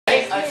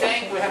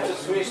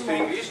switch to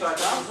English right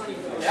now?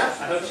 Yeah?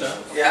 I hope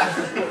so. Yeah?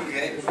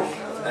 Okay.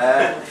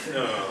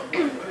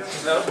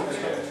 No.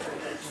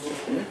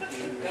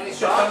 Can we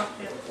start?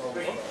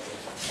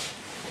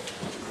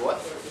 What?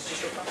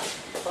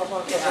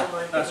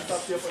 That's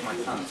my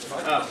son.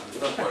 Oh,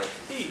 Don't worry.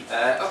 Okay,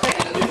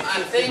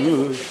 I think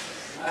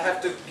I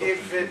have to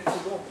give it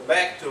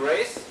back to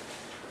Rhys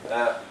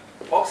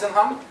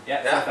Oxenham.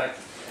 Yeah, Yeah? perfect.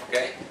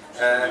 Okay.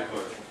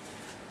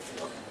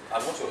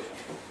 Albo czuć.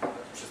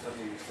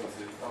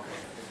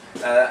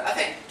 I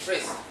think,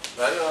 Rhys,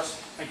 very yours.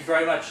 Thank you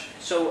very much.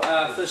 So,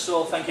 first of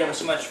all, thank you ever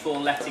so much for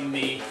letting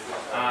me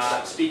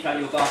speak at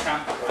your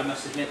barcamp. I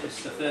must admit, this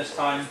is the first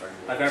time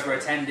I've ever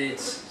attended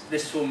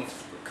this form of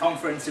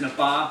conference in a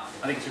bar.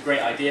 I think it's a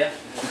great idea.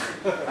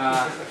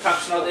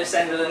 Perhaps not this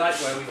end of the night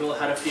where we've all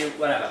had a few,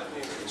 whatever.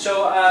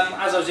 So,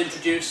 as I was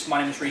introduced,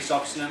 my name is Rhys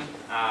Oxenham.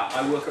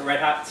 I work at Red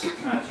Hat, as you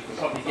can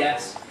probably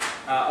guess.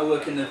 I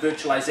work in the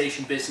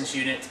virtualization business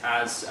unit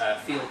as a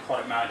field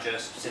product manager,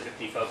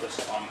 specifically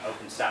focused on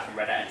OpenStack and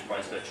Red Hat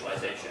Enterprise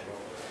virtualization.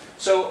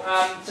 So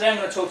today I'm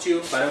going to talk to you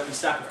about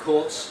OpenStack, of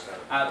course,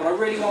 but I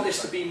really want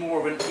this to be more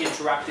of an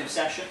interactive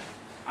session.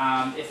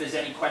 If there's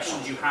any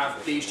questions you have,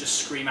 please just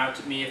scream out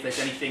at me. If there's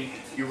anything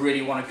you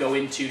really want to go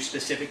into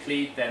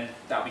specifically, then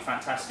that would be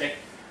fantastic.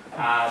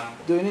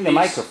 Do you need a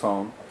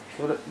microphone?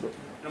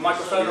 A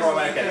microphone or am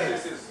I okay?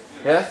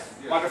 Yes?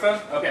 Microphone?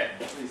 Okay.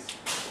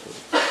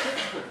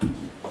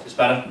 Is this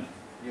better?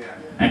 Yeah.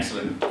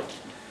 Excellent.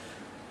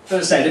 So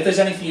as I said, if there's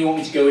anything you want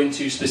me to go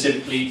into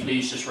specifically,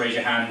 please just raise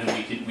your hand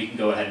and we can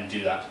go ahead and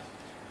do that.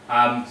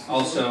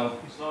 Also,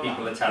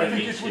 people are telling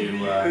me to... it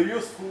would be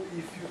useful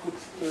if you could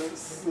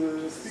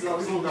speak a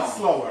little bit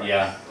slower.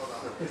 Yeah,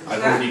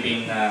 I've already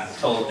been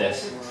told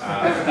this.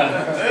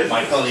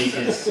 My colleague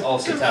is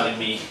also telling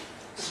me,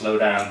 slow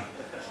down.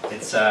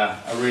 It's a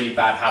really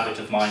bad habit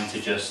of mine to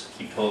just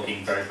keep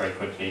talking very, very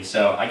quickly.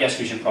 So I guess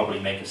we should probably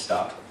make a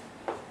start.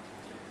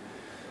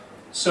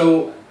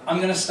 So I'm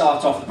going to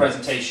start off the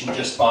presentation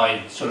just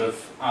by sort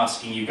of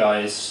asking you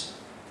guys,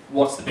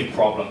 what's the big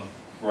problem,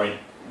 right?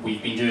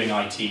 We've been doing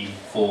IT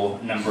for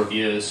a number of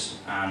years,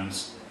 and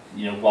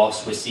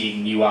whilst we're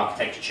seeing new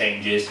architecture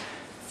changes,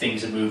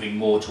 things are moving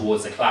more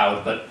towards the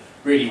cloud, but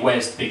really,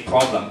 where's the big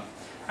problem?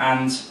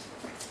 And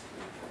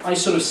I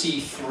sort of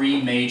see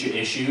three major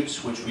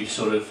issues which we've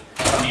sort of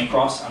coming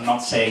across. I'm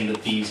not saying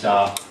that these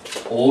are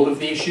all of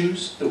the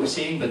issues that we're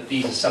seeing, but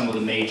these are some of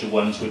the major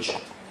ones which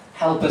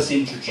help us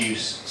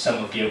introduce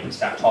some of the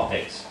OpenStack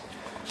topics.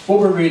 What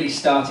we're really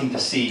starting to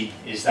see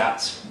is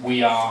that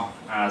we are,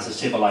 as a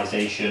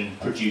civilization,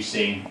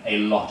 producing a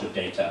lot of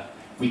data.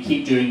 We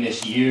keep doing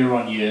this year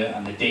on year,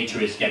 and the data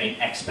is getting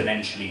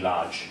exponentially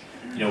large.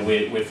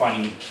 We're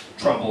finding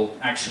trouble,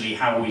 actually,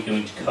 how are we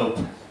going to cope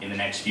in the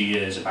next few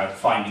years about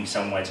finding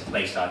somewhere to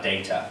place our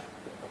data.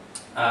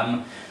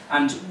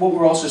 And what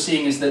we're also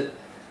seeing is that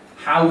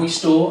how we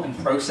store and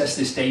process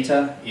this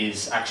data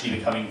is actually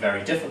becoming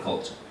very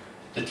difficult.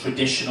 The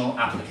traditional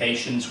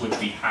applications which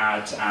we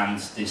had and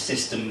the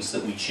systems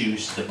that we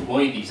choose to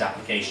deploy these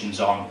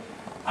applications on,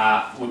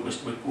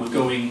 we're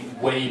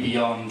going way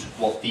beyond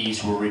what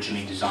these were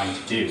originally designed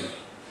to do.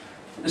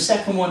 The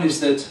second one is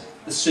that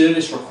the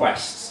service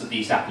requests that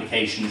these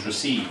applications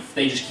receive,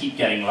 they just keep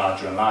getting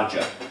larger and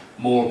larger.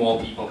 More and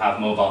more people have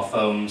mobile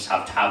phones,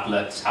 have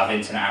tablets, have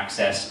internet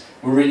access.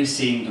 We're really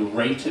seeing the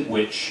rate at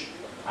which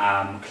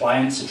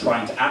clients are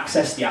trying to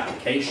access the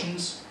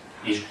applications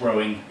is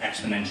growing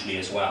exponentially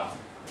as well.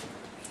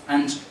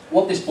 And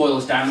what this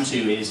boils down to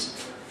is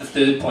the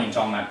third point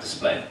on that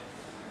display.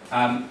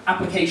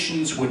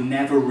 Applications were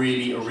never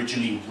really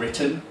originally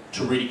written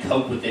to really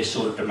cope with this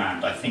sort of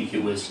demand. I think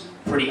it was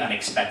pretty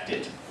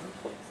unexpected.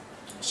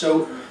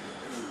 So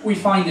we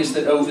find is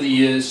that over the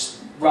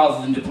years,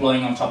 rather than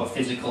deploying on top of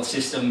physical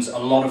systems, a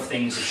lot of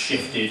things have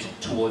shifted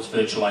towards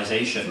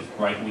virtualization,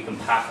 right? We can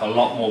pack a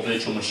lot more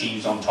virtual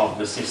machines on top of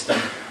the system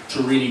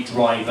to really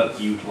drive up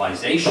the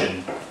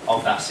utilization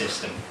of that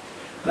system.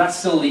 But that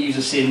still leaves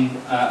us in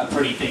a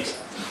pretty big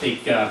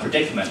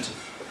predicament.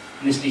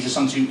 And this leads us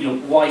on to,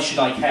 why should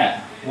I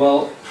care?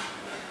 Well,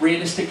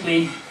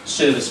 realistically,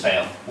 servers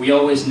fail. We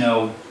always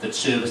know that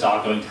servers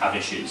are going to have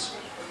issues.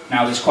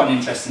 Now, there's quite an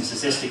interesting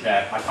statistic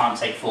there. I can't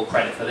take full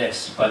credit for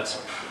this, but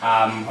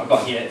I've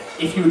got here,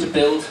 if you were to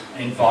build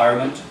an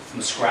environment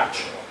from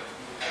scratch,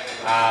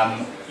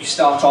 you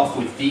start off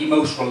with the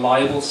most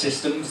reliable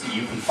systems that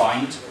you can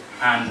find,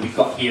 and we've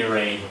got here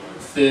a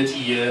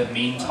 30-year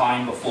mean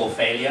time before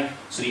failure.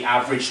 So the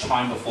average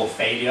time before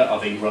failure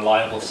of a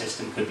reliable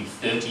system could be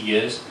 30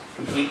 years,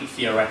 completely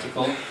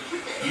theoretical.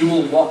 You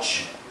will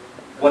watch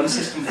one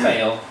system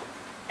fail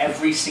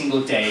every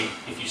single day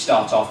if you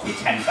start off with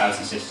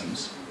 10,000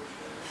 systems.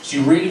 So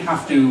you really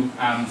have to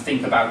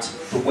think about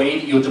the way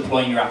that you're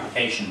deploying your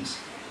applications.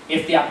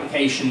 If the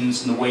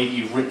applications and the way that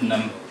you've written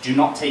them do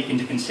not take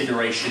into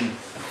consideration the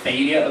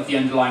failure of the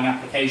underlying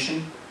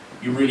application,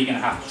 you're really going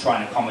to have to try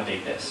and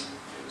accommodate this.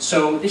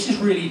 So this is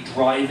really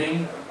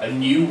driving a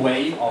new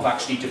way of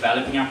actually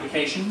developing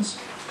applications.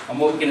 And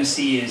what we're going to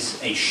see is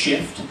a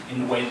shift in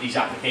the way that these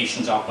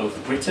applications are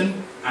both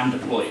written and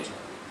deployed.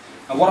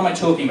 And what am I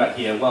talking about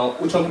here? Well,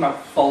 we're talking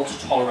about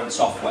fault-tolerant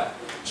software.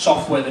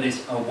 Software that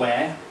is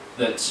aware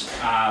that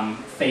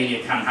failure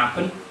can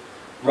happen,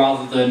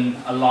 rather than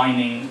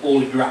aligning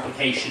all of your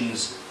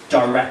applications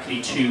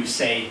directly to,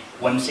 say,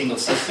 one single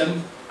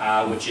system,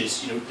 which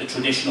is the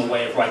traditional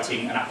way of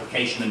writing an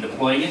application and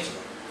deploying it.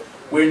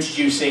 We're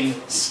introducing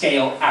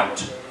scale out.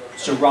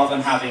 So rather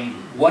than having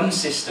one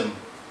system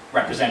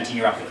representing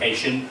your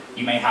application,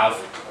 you may have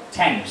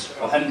tens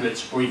or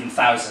hundreds or even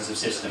thousands of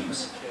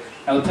systems.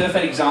 Now the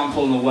perfect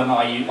example, and the one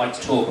I like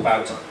to talk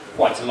about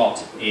quite a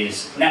lot,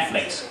 is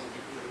Netflix.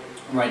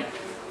 Right?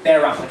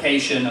 Their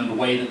application and the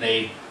way that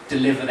they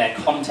deliver their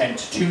content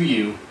to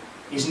you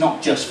is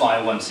not just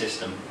via one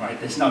system. Right?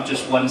 There's not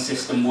just one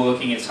system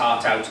working its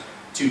heart out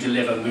to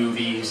deliver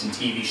movies and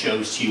TV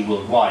shows to you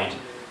worldwide.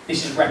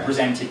 This is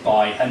represented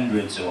by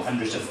hundreds or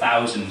hundreds of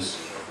thousands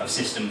of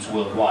systems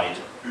worldwide.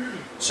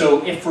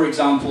 So if, for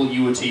example,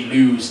 you were to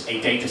lose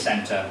a data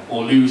center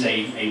or lose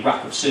a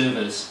rack of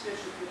servers,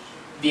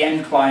 the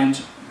end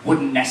client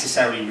wouldn't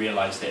necessarily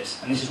realize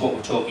this. And this is what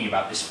we're talking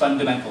about, this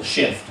fundamental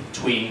shift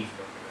between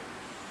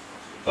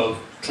both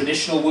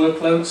traditional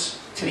workloads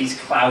to these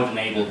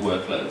cloud-enabled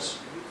workloads.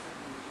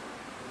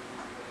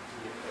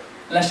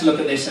 Let's look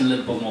at this in a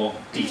little bit more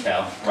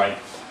detail, right?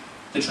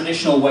 The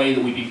traditional way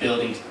that we've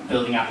been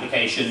building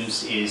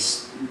applications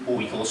is what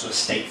we call sort of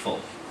stateful,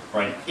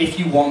 right? If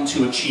you want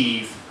to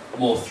achieve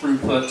more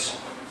throughput,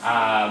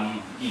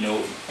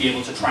 be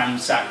able to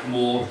transact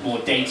more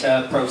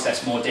data,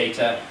 process more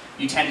data,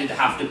 you tended to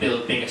have to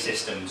build bigger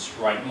systems,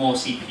 right? More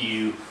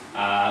CPU,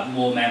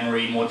 more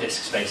memory, more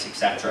disk space,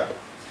 etc.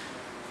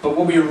 But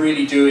what we're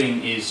really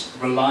doing is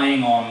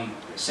relying on,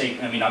 say,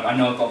 I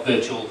know I've got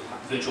virtual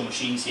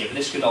machines here, but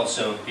this could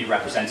also be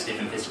representative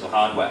in physical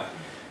hardware.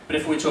 But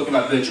if we're talking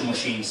about virtual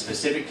machines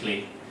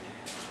specifically,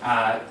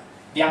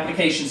 the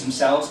applications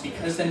themselves,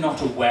 because they're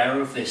not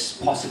aware of this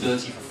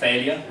possibility for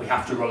failure, we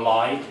have to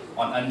rely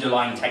on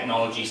underlying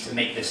technologies to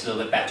make this a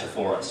little bit better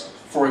for us.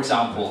 For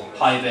example,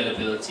 high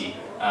availability,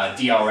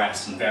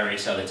 DRS, and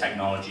various other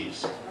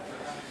technologies.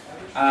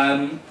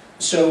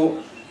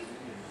 So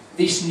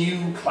these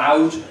new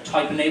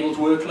cloud-type enabled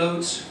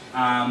workloads,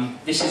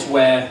 this is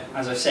where,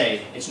 as I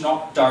say, it's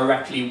not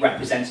directly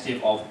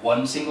representative of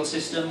one single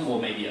system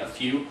or maybe a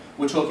few.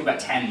 We're talking about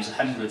tens,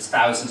 hundreds,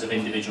 thousands of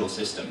individual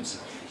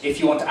systems. If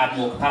you want to add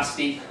more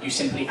capacity, you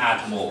simply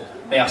add more.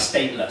 They are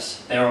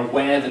stateless. They're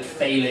aware that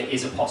failure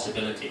is a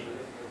possibility.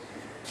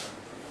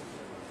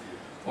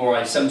 Or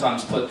I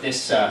sometimes put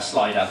this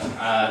slide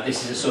up.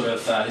 This is a sort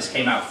of, this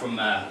came out from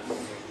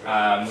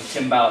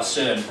Tim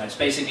Ballard-Cern. It's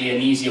basically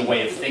an easier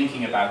way of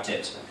thinking about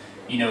it.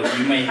 You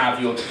may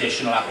have your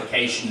traditional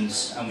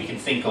applications, and we can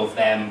think of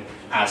them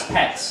as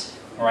pets,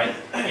 right?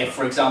 If,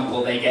 for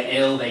example, they get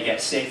ill, they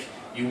get sick,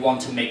 you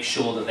want to make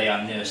sure that they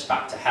are nursed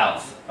back to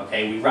health.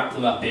 Okay, we wrap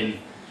them up in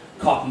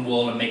cotton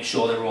wool and make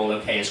sure they're all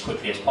okay as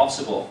quickly as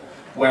possible.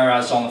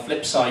 Whereas on the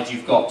flip side,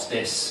 you've got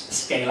this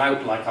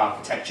scale-out-like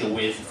architecture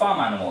with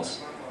farm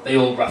animals. They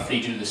all roughly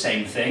do the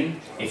same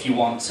thing. If you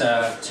want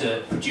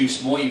to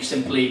produce more, you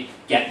simply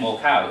get more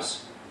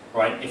cows.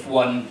 Right? If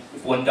one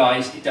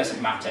dies, it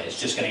doesn't matter. It's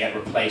just going to get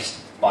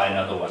replaced by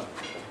another one.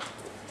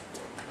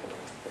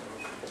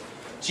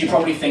 So you're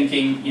probably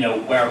thinking,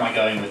 where am I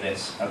going with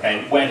this?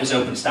 Okay, where does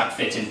OpenStack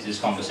fit into this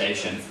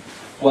conversation?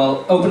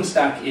 Well,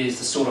 OpenStack is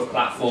the sort of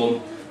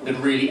platform that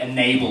really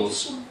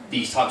enables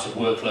these types of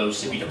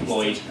workloads to be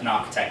deployed and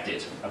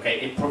architected. Okay,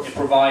 it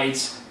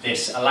provides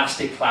this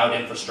elastic cloud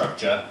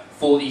infrastructure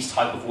for these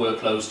type of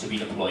workloads to be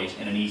deployed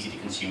in an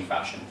easy-to-consume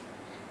fashion.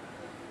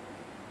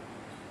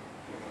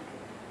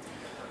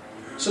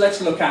 So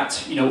let's look at,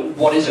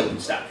 what is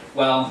OpenStack?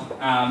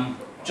 Well,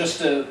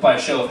 just by a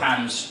show of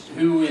hands,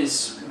 who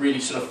is really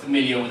sort of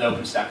familiar with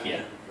OpenStack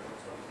here?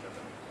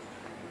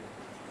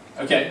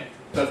 Okay,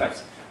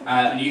 perfect.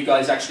 And you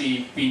guys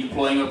actually been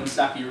deploying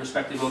OpenStack at your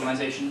respective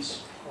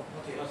organizations?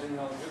 Not in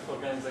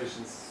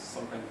organizations,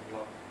 some kind of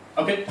law.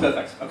 Okay,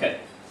 perfect.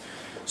 Okay.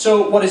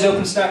 So what is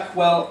OpenStack?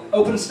 Well,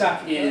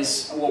 OpenStack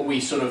is what we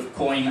sort of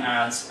coin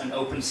as an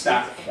open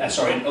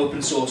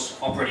source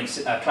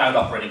cloud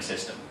operating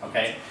system.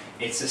 Okay.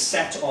 It's a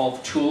set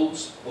of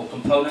tools or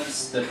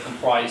components that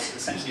comprise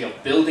essentially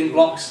of building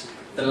blocks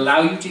that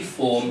allow you to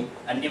form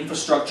an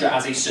infrastructure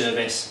as a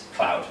service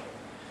cloud.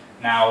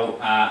 Now,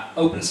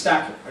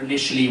 OpenStack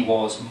initially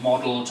was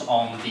modeled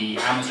on the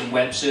Amazon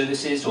Web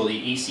Services or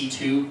the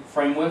EC2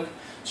 framework.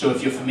 So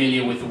if you're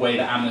familiar with the way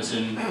that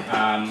Amazon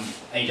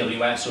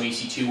AWS or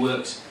EC2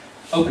 works,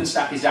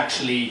 OpenStack is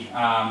actually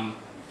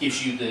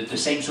gives you the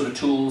same sort of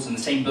tools and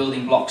the same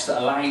building blocks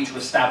that allow you to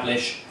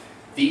establish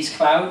these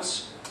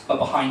clouds but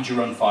behind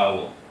your own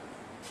firewall.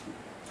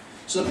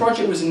 So the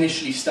project was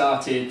initially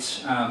started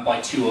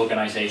by two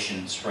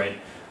organizations, right?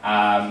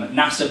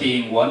 NASA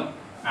being one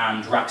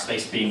and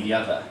Rackspace being the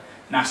other.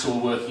 NASA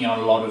were working on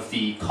a lot of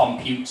the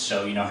compute,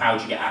 so how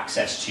do you get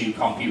access to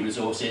compute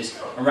resources,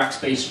 and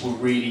Rackspace were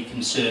really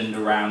concerned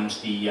around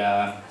the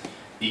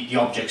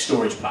object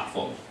storage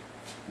platform.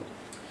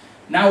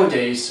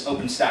 Nowadays,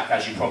 OpenStack,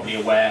 as you're probably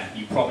aware,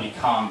 you probably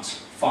can't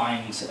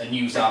find a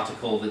news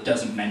article that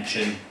doesn't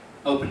mention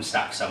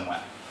OpenStack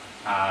somewhere.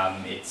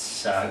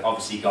 It's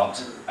obviously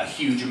got a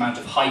huge amount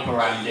of hype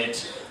around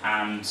it,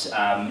 and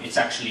it's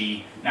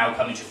actually now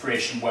coming to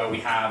fruition where we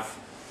have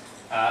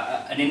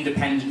an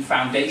independent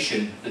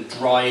foundation that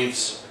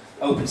drives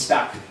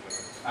OpenStack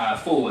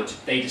forward.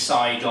 They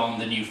decide on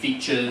the new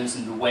features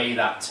and the way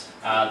that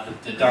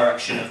the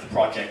direction of the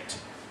project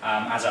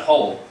as a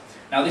whole.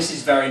 Now, this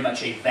is very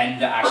much a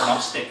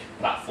vendor-agnostic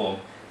platform.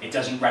 It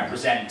doesn't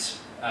represent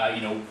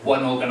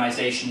one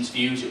organization's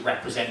views. It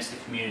represents the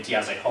community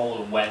as a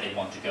whole and where they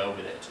want to go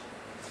with it.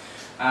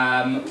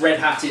 Red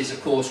Hat is,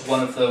 of course,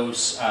 one of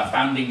those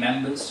founding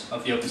members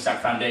of the OpenStack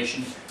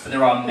Foundation, but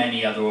there are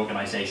many other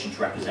organizations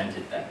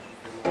represented there.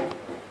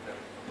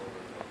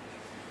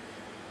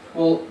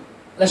 Well,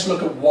 let's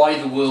look at why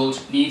the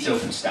world needs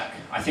OpenStack.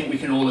 I think we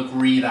can all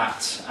agree that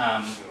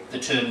the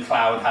term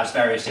cloud has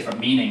various different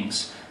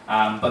meanings,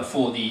 but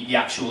for the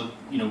actual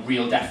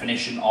real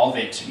definition of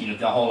it,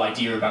 the whole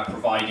idea about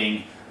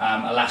providing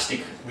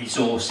elastic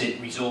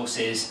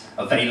resources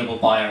available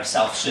by our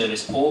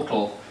self-service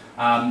portal,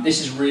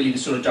 this is really the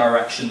sort of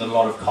direction that a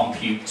lot of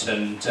compute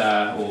and,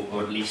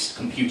 or at least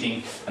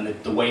computing and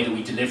the way that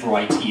we deliver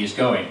IT is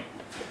going.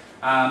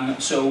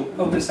 So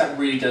OpenStack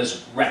really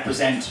does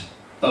represent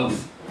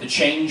both the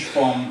change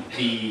from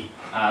the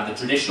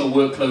traditional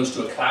workloads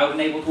to a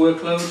cloud-enabled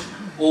workload,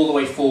 all the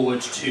way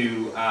forward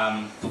to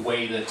the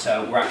way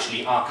that we're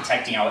actually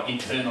architecting our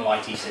internal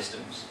IT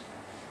systems.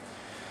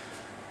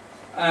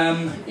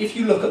 If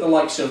you look at the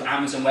likes of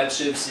Amazon Web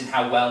Services and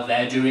how well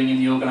they're doing in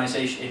the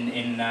organization,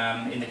 in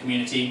the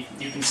community,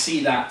 you can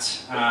see that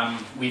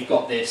we've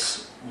got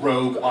this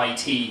rogue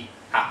IT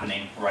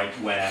happening, right,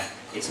 where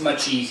it's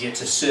much easier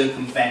to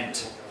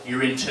circumvent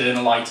your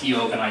internal IT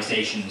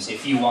organizations.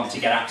 If you want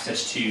to get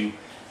access to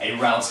a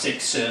RHEL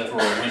 6 server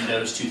or a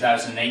Windows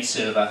 2008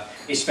 server,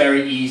 it's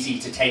very easy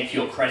to take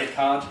your credit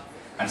card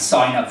and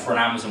sign up for an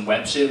Amazon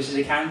Web Services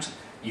account.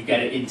 You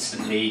get it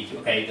instantly.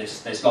 Okay,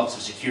 there's lots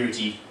of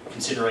security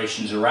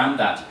considerations around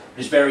that, but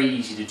it's very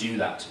easy to do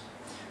that.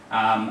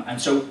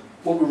 And so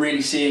what we're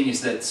really seeing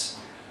is that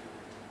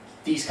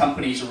these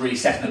companies are really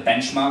setting a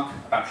benchmark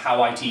about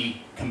how IT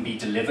can be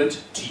delivered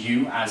to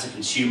you as a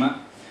consumer.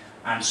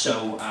 And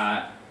so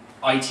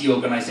IT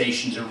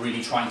organizations are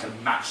really trying to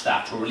match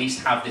that, or at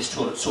least have this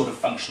sort of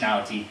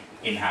functionality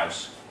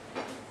in-house.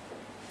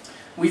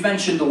 We've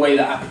mentioned the way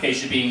that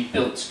applications are being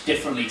built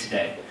differently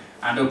today,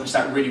 and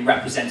OpenStack really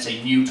represents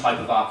a new type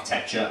of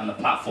architecture and the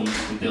platform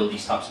that you can build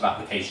these types of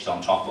applications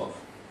on top of.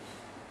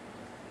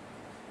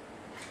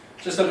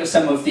 Just look at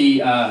some of the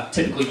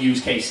typical use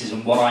cases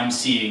and what I'm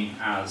seeing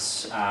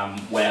as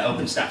where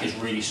OpenStack is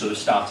really sort of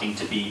starting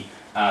to be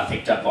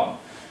picked up on.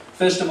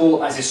 First of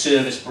all, as a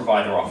service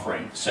provider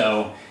offering.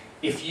 So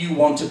if you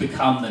want to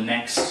become the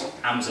next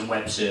Amazon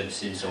Web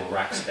Services or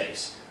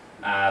Rackspace,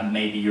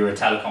 maybe you're a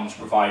telecoms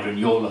provider and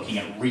you're looking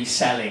at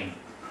reselling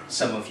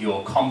some of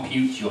your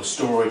compute, your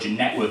storage and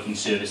networking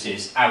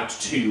services out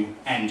to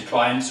end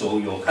clients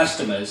or your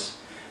customers,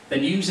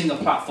 then using a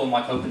platform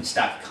like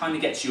OpenStack kind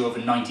of gets you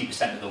over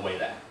 90% of the way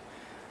there.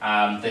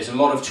 There's a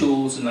lot of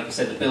tools, and like I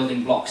said, the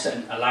building blocks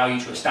that allow you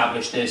to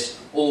establish this,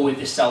 all with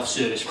this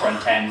self-service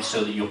front end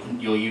so that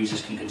your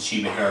users can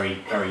consume it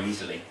very, very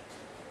easily.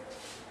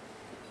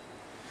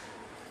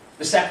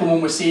 The second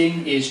one we're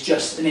seeing is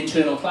just an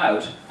internal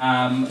cloud,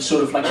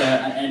 sort of like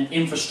an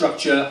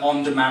infrastructure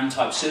on-demand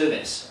type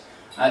service.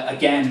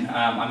 Again,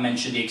 I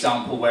mentioned the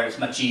example where it's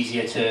much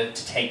easier to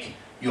take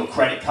your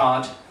credit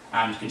card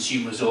and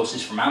consume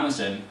resources from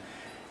Amazon.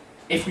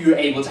 If we were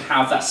able to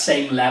have that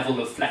same level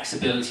of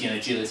flexibility and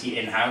agility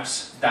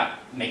in-house, that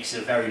makes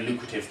it a very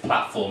lucrative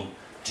platform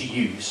to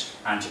use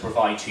and to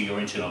provide to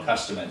your internal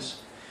customers.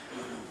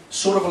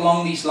 Sort of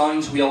along these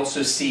lines, we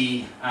also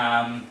see,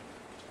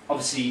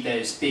 obviously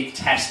there's big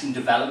test and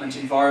development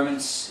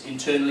environments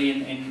internally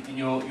in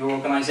your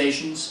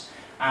organizations.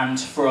 And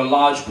for a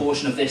large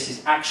portion of this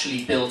is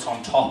actually built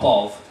on top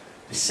of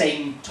the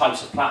same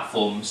types of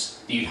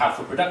platforms that you'd have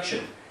for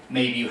production.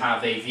 Maybe you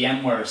have a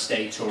VMware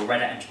estate or a Red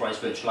Hat Enterprise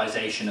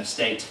Virtualization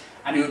estate,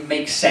 and it would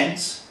make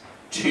sense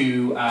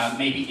to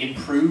maybe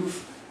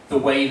improve the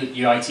way that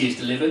your IT is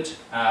delivered,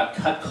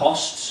 cut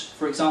costs,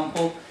 for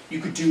example. You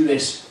could do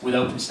this with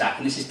OpenStack,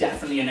 and this is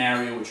definitely an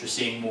area which we're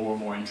seeing more and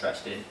more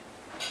interest in.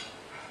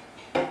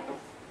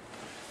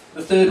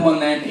 The third one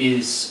then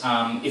is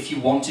if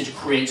you wanted to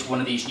create one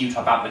of these new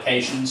type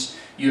applications,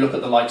 you look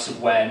at the likes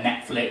of where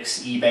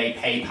Netflix, eBay,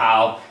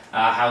 PayPal,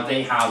 how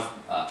they have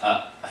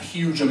a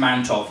huge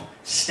amount of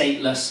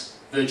stateless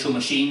virtual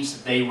machines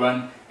that they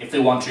run. If they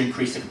want to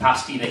increase the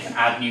capacity, they can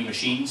add new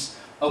machines.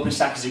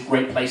 OpenStack is a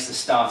great place to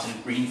start in a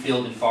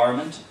greenfield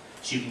environment,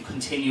 so you can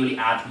continually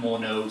add more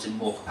nodes and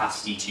more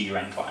capacity to your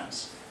end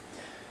clients.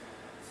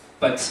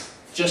 But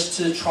just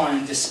to try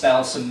and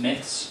dispel some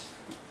myths,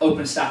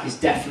 OpenStack is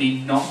definitely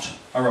not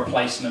a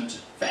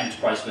replacement for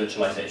enterprise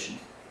virtualization.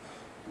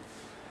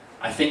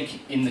 I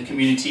think in the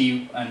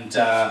community and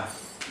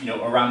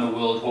around the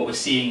world, what we're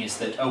seeing is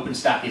that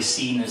OpenStack is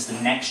seen as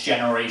the next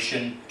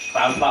generation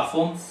cloud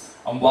platform.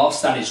 And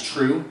whilst that is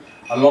true,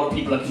 A lot of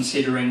people are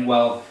considering,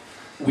 well,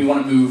 we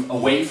want to move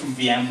away from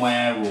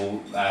VMware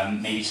or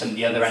maybe some of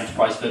the other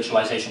enterprise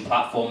virtualization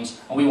platforms,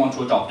 and we want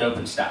to adopt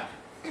OpenStack.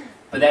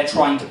 But they're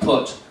trying to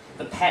put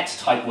the PET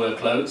type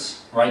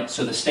workloads, right?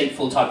 So the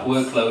stateful type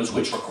workloads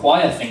which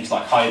require things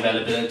like high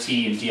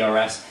availability and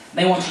DRS,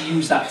 they want to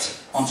use that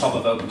on top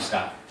of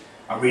OpenStack.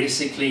 And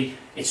realistically,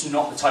 it's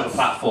not the type of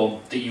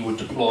platform that you would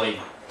deploy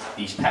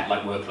these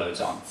PET-like workloads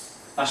on.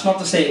 That's not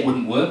to say it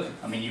wouldn't work.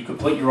 I mean, you could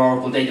put your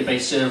Oracle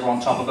database server on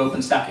top of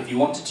OpenStack if you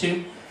wanted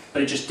to,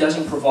 but it just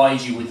doesn't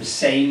provide you with the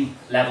same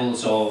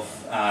levels of,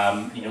 like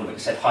I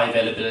said, high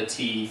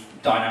availability,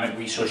 dynamic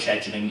resource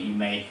scheduling that you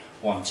may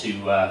want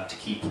to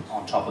keep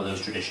on top of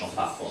those traditional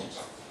platforms.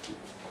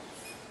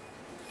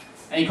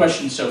 Any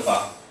questions so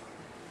far?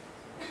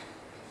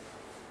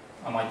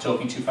 Am I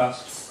talking too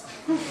fast?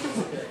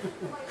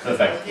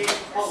 Perfect.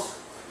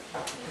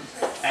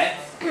 Ed?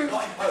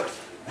 Not in Polish.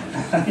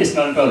 It's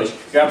not in Polish.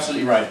 You're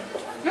absolutely right.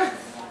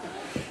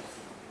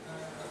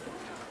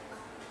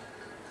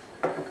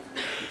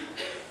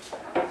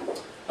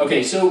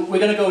 Okay, so we're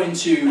going to go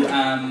into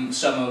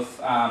some of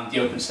the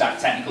OpenStack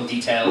technical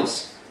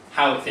details,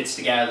 how it fits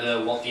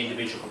together, what the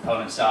individual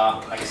components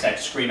are. Like I said,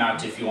 scream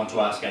out if you want to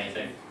ask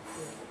anything.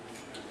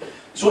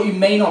 So what you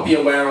may not be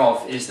aware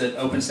of is that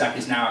OpenStack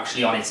is now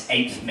actually on its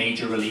 8th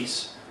major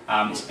release.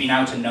 It's been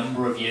out a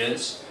number of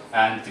years,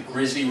 and the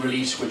Grizzly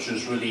release, which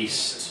was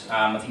released,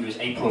 I think it was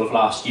April of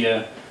last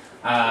year.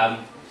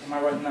 Am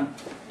I right in that?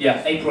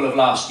 Yeah, April of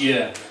last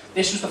year.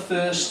 This was the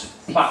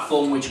first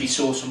platform which we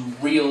saw some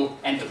real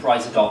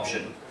enterprise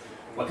adoption,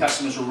 where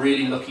customers were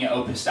really looking at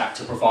OpenStack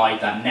to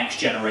provide that next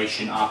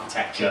generation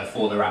architecture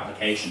for their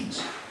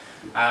applications.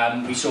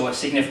 We saw a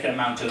significant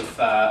amount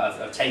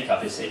of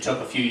take-up. It took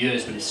a few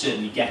years, but it's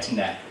certainly getting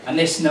there. And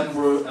this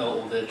number,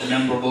 or the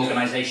number of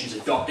organizations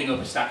adopting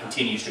OpenStack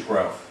continues to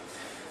grow.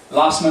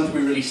 Last month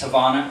we released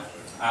Havana,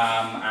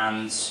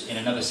 and in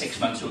another 6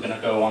 months we're going to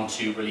go on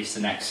to release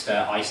the next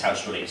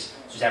Icehouse release,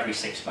 which is every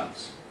 6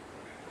 months.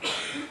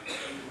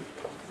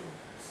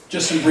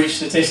 Just some brief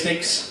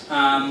statistics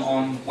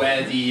on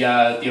where the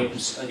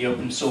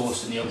open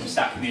source and the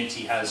OpenStack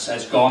community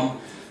has gone.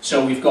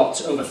 So we've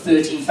got over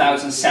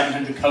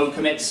 13,700 code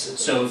commits,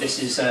 so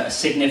this is a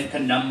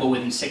significant number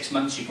within 6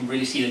 months. You can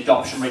really see the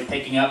adoption rate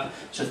picking up,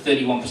 so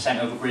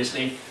 31% over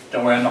Grizzly.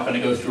 Don't worry, I'm not going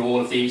to go through all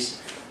of these.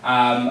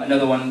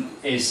 Another one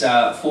is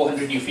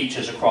 400 new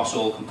features across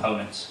all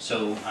components.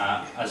 So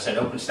as I said,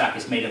 OpenStack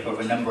is made up of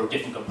a number of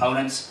different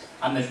components,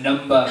 and the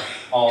number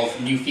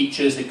of new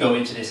features that go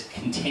into this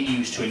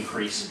continues to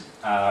increase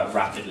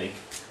rapidly.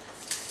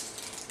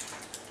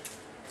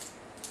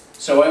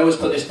 So I always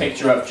put this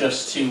picture up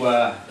just to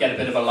get a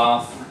bit of a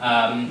laugh.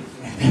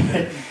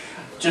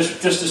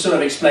 Just to sort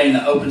of explain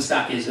that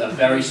OpenStack is a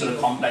very sort of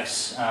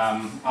complex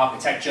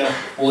architecture,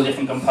 all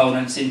different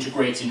components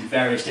integrating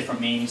various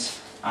different means.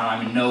 And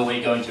I'm in no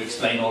way going to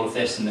explain all of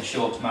this in the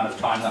short amount of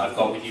time that I've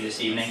got with you this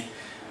evening.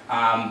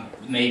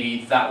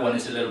 Maybe that one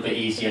is a little bit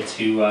easier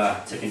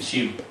to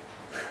consume.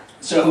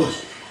 So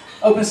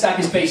OpenStack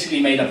is basically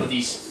made up of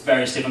these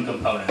various different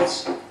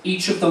components.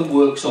 Each of them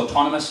works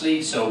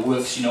autonomously, so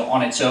works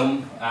on its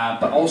own,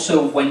 but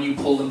also when you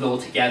pull them all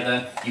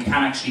together, you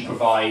can actually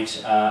provide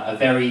a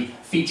very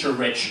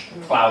feature-rich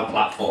cloud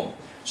platform.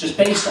 So it's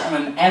based on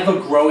an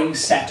ever-growing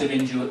set of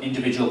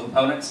individual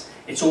components.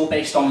 It's all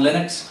based on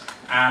Linux,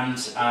 and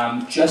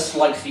just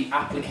like the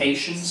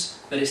applications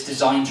that it's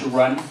designed to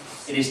run,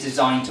 it is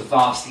designed to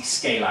vastly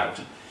scale out.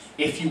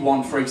 If you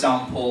want, for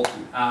example,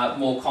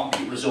 more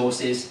compute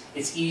resources,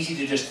 it's easy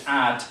to just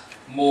add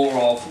more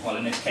of, well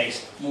in this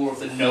case, more of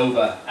the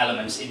Nova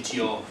elements into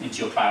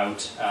your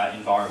cloud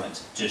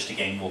environment just to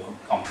gain more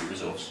compute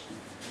resource.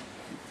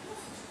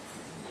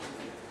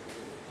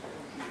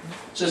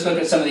 So let's look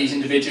at some of these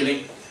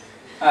individually.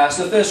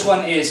 So the first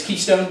one is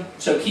Keystone.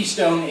 So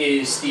Keystone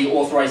is the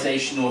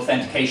authorization or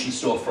authentication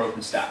store for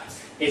OpenStack.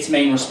 Its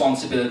main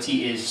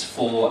responsibility is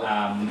for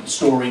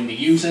storing the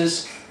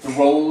users, the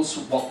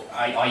roles,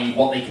 i.e.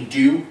 what they can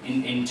do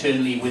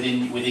internally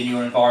within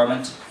your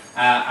environment,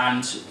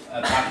 and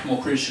perhaps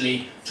more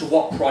crucially, to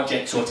what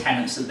projects or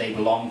tenants that they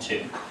belong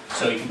to.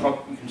 So you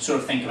can sort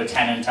of think of a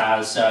tenant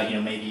as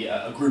maybe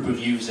a group of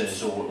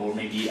users, or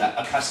maybe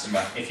a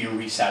customer if you're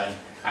reselling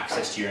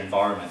access to your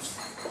environment.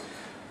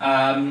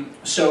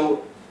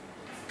 So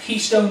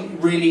Keystone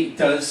really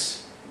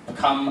does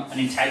become an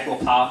integral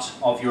part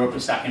of your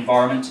OpenStack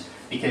environment,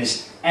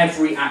 because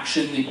every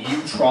action that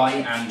you try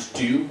and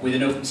do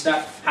within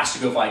OpenStack has to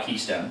go via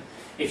Keystone.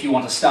 If you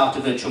want to start a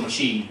virtual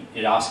machine,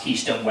 it asks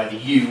Keystone whether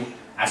you,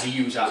 as a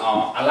user,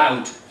 are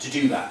allowed to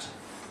do that.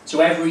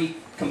 So every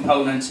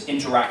component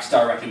interacts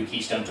directly with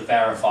Keystone to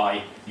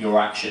verify your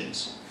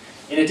actions.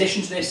 In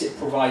addition to this, it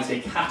provides a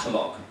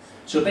catalog.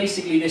 So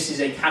basically, this is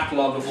a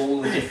catalog of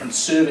all the different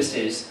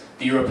services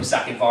the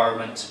OpenStack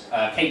environment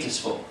caters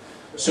for.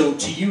 So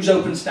to use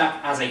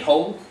OpenStack as a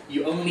whole,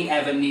 you only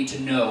ever need to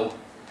know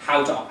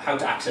how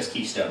to access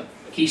Keystone.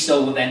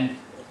 Keystone will then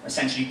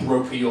essentially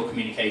broker your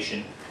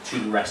communication to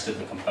the rest of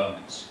the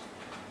components.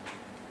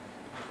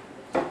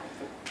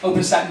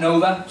 OpenStack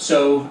Nova,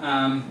 so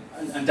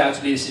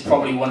undoubtedly this is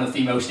probably one of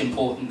the most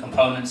important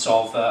components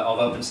of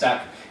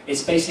OpenStack.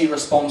 It's basically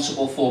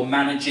responsible for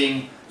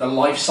managing the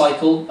life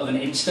cycle of an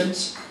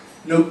instance.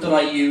 Note that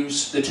I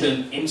use the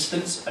term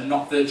instance and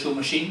not virtual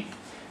machine.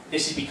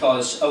 This is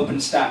because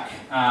OpenStack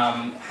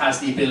has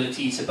the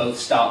ability to both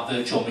start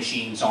virtual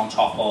machines on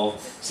top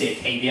of, say, a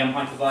KVM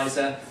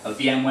hypervisor, a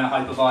VMware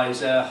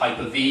hypervisor,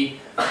 Hyper-V,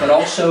 but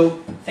also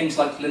things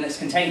like Linux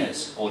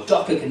containers, or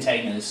Docker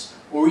containers,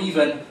 or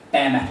even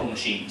bare metal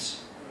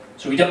machines.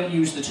 So we don't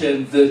use the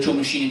term virtual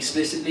machine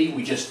explicitly,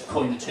 we just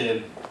coin the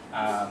term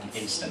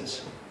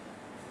instance.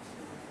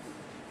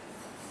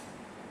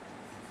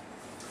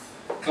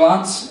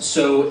 Glance,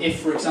 so if,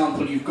 for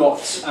example, you've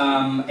got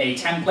a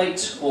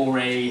template or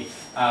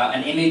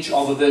an image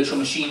of a virtual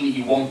machine that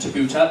you want to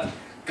boot up,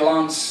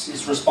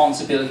 Glance's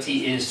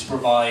responsibility is to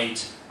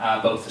provide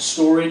both the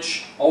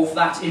storage of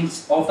that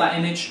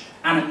image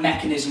and a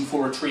mechanism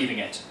for retrieving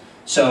it.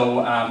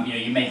 So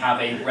you may have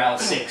a RHEL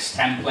 6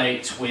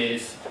 template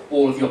with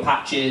all of your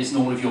patches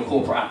and all of your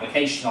corporate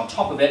applications on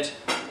top of it,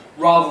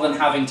 rather than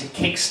having to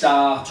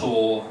kickstart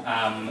or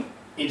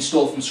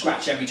install from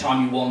scratch every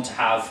time you want to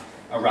have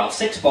a RHEL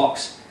 6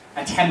 box.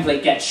 A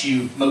template gets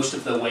you most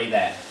of the way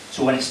there.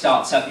 So when it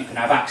starts up, you can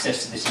have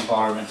access to this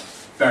environment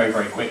very,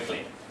 very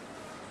quickly.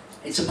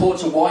 It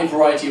supports a wide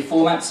variety of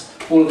formats,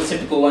 all of the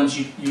typical ones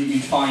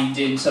you'd find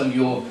in some of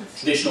your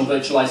traditional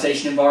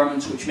virtualization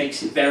environments, which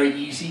makes it very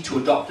easy to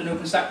adopt an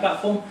OpenStack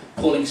platform,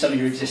 pulling some of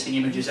your existing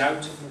images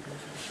out.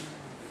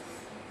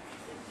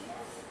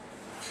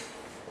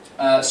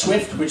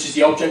 Swift, which is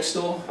the object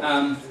store.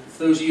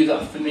 For those of you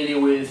that are familiar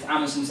with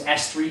Amazon's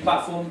S3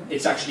 platform,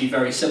 it's actually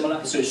very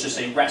similar. So it's just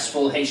a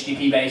RESTful,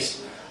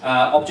 HTTP-based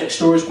object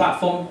storage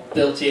platform,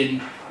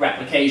 built-in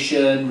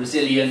replication,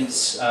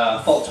 resilience,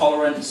 fault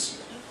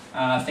tolerance,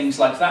 things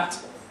like that.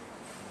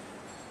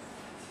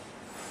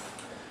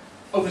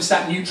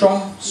 OpenStack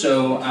Neutron.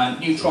 So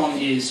Neutron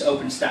is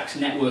OpenStack's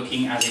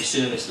networking as a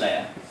service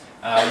layer.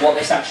 What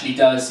this actually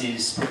does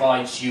is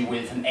provides you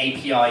with an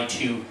API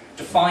to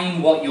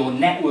define what your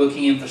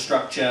networking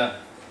infrastructure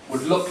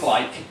would look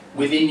like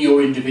within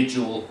your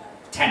individual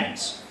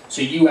tenants.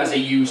 So you as a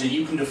user,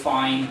 you can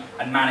define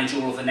and manage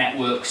all of the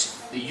networks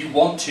that you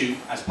want to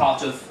as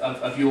part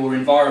of your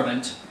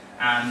environment,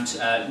 and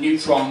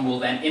Neutron will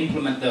then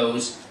implement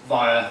those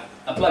via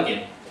a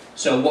plugin.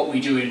 So what we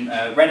do in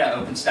Red Hat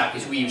OpenStack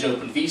is we use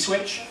Open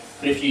vSwitch,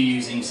 but if you're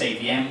using, say,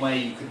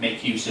 VMware, you could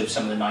make use of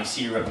some of the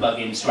Nicira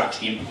plugins to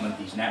actually implement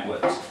these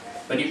networks.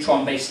 But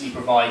Neutron basically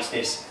provides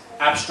this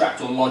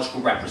abstract or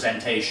logical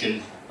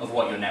representation of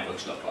what your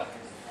networks look like.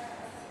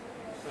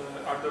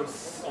 Are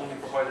those only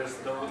providers,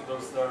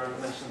 those that are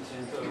mentioned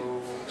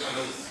on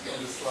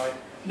this slide?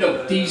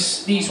 No,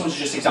 these ones are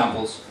just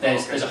examples.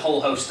 There's a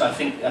whole host. I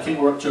think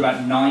we're up to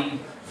about 9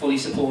 fully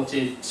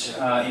supported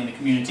in the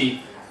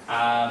community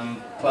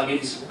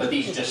plugins, but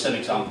these are just some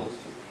examples.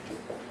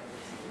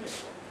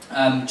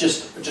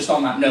 Just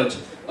on that note,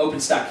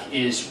 OpenStack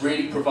is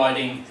really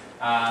providing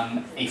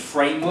a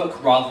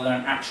framework rather than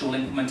an actual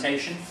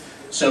implementation.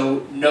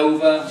 So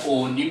Nova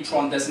or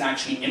Neutron doesn't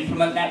actually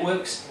implement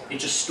networks, it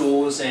just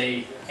stores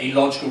a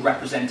logical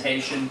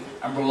representation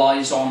and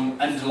relies on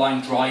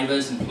underlying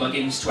drivers and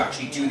plugins to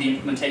actually do the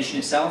implementation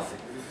itself.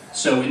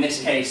 So in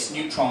this case,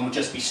 Neutron would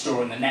just be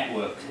storing the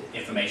network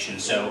information,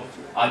 so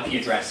IP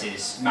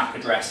addresses, MAC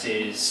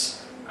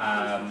addresses,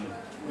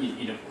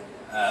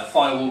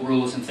 firewall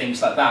rules and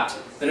things like that,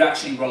 that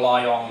actually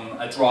rely on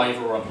a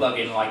driver or a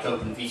plugin like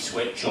Open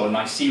vSwitch or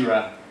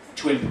Nicira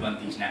to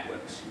implement these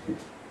networks.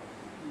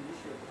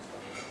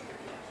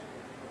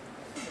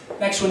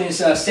 Next one is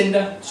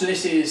Cinder. So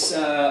this is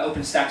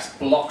OpenStack's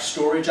block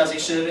storage as a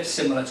service,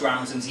 similar to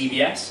Amazon's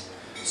EBS.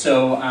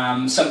 So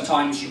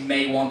sometimes you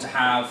may want to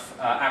have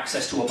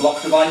access to a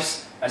block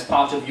device as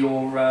part of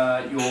your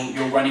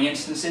running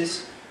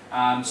instances.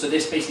 So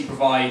this basically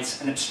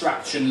provides an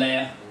abstraction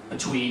layer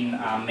between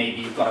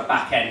maybe you've got a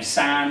back-end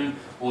SAN,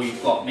 or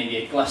you've got maybe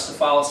a cluster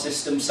file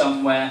system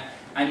somewhere,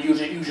 and you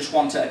just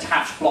want to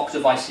attach block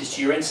devices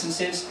to your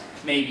instances,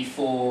 maybe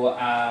for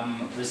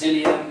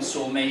resilience,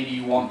 or maybe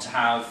you want to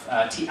have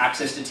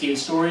access to tiered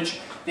storage.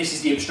 This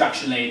is the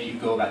abstraction layer that you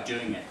go about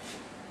doing it.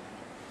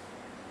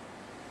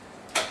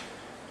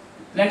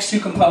 The next two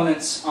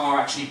components are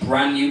actually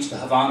brand new to the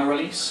Havana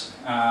release.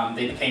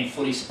 They became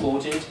fully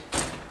supported.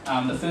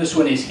 The first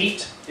one is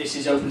Heat. This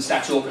is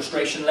OpenStack's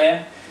orchestration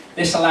layer.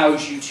 This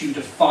allows you to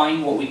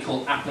define what we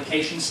call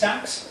application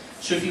stacks.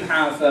 So if you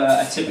have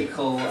a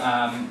typical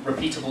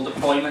repeatable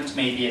deployment,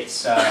 maybe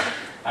it's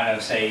I don't know,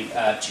 say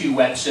 2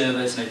 web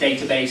servers and a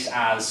database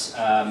as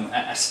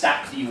a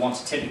stack that you want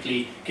to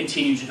typically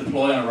continue to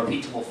deploy on a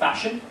repeatable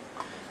fashion.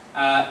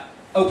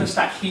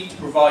 OpenStack Heat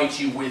provides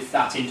you with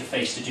that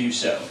interface to do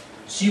so.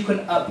 So you can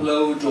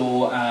upload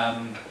or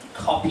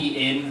copy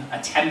in a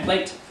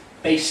template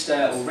based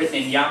or written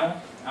in YAML,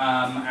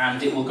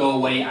 and it will go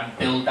away and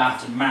build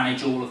that and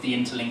manage all of the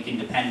interlink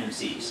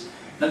dependencies.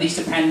 Now these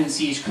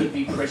dependencies could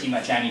be pretty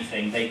much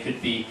anything. They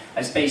could be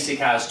as basic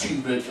as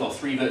 2 or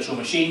 3 virtual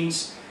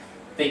machines.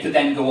 They could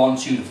then go on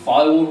to the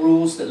firewall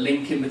rules that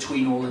link in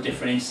between all the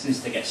different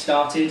instances that get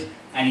started,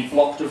 any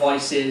block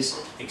devices,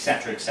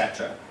 etc.,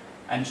 etc.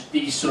 And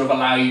these sort of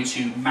allow you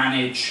to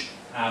manage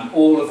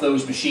all of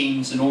those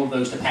machines and all of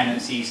those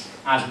dependencies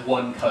as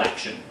one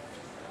collection.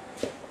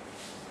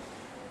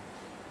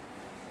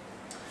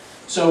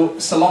 So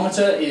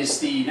Ceilometer is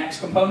the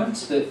next component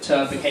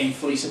that became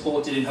fully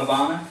supported in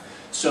Havana.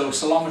 So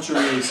Ceilometer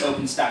is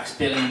OpenStack's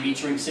billing and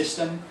metering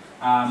system.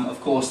 Of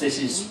course, this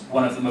is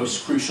one of the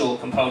most crucial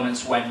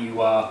components when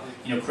you are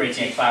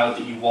creating a cloud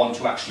that you want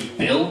to actually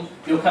bill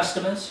your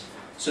customers.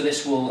 So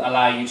this will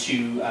allow you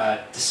to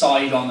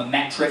decide on the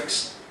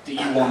metrics that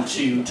you want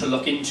to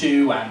look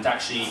into and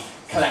actually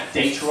collect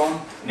data on.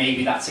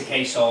 Maybe that's a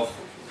case of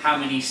how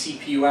many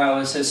CPU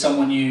hours has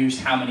someone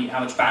used, how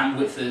much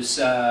bandwidth has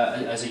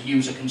a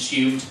user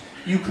consumed.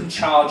 You can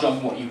charge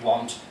on what you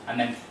want and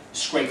then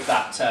scrape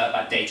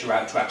that data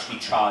out to actually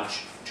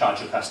charge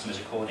your customers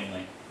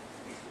accordingly.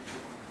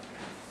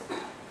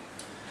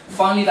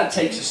 Finally, that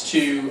takes us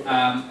to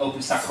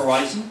OpenStack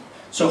Horizon.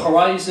 So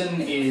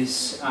Horizon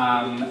is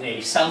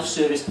a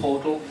self-service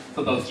portal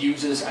for both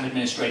users and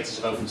administrators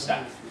of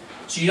OpenStack.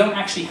 So you don't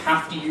actually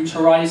have to use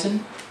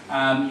Horizon.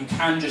 You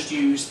can just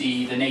use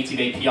the native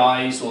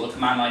APIs or the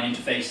command line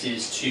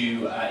interfaces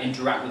to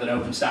interact with an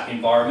OpenStack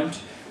environment.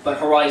 But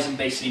Horizon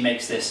basically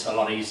makes this a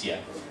lot easier.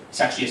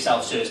 It's actually a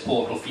self-service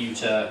portal for you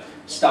to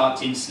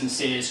start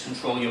instances,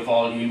 control your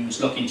volumes,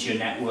 look into your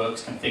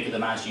networks, configure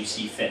them as you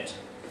see fit.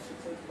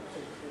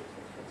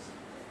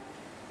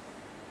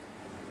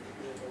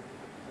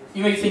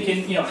 You may be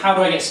thinking, how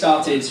do I get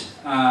started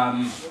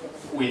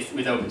with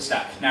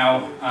OpenStack?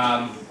 Now,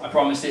 I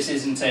promise this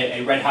isn't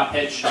a Red Hat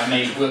pitch. I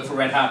may work for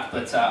Red Hat,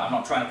 but I'm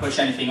not trying to push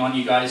anything on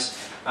you guys.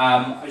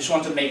 I just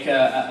want to make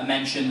a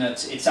mention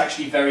that it's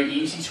actually very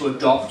easy to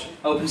adopt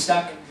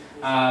OpenStack.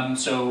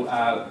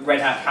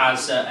 Red Hat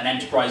has an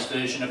enterprise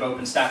version of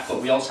OpenStack,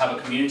 but we also have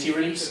a community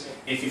release.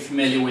 If you're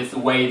familiar with the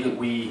way that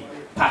we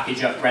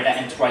package up Red Hat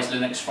Enterprise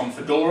Linux from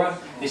Fedora,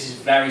 this is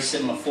a very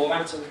similar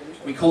format.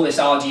 We call this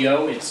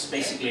RDO. It's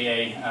basically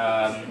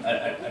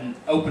an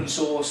open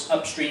source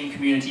upstream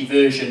community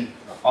version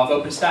of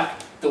OpenStack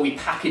that we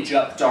package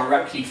up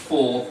directly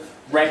for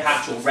Red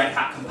Hat or Red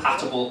Hat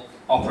compatible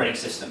operating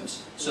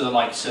systems. So the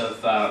likes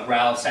of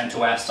RHEL,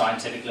 CentOS,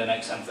 Scientific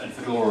Linux, and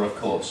Fedora, of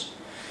course.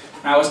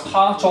 Now, as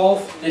part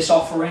of this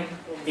offering,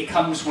 it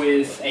comes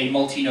with a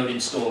multi-node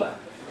installer.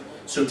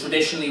 So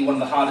traditionally, one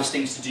of the hardest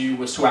things to do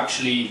was to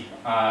actually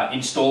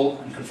install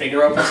and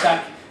configure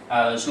OpenStack.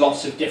 There's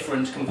lots of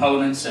different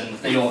components and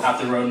they all have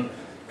their own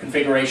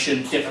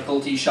configuration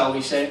difficulties, shall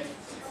we say.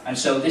 And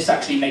so this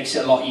actually makes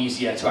it a lot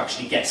easier to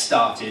actually get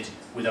started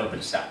with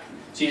OpenStack.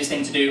 So easiest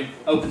thing to do,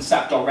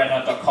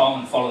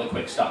 openstack.redhat.com and follow the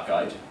quick start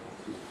guide.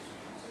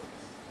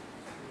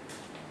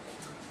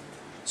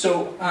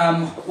 So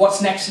what's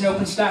next in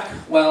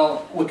OpenStack?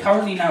 Well, we're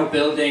currently now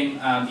building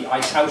the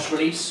Icehouse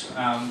release,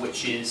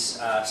 which is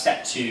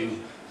set to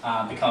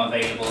become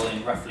available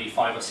in roughly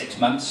 5 or 6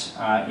 months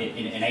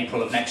in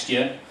April of next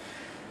year.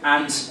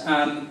 And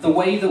the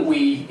way that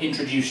we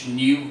introduce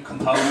new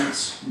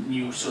components,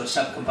 new sort of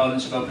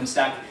subcomponents of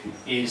OpenStack,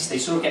 is they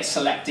sort of get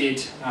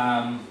selected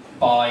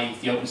by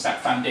the OpenStack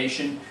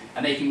Foundation,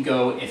 and they can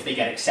go, if they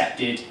get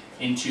accepted,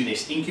 into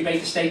this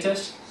incubator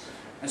status.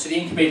 And so the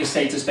incubator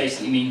status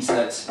basically means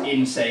that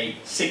in, say,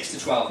 6 to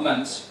 12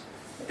 months,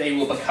 they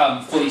will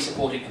become fully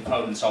supported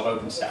components of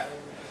OpenStack.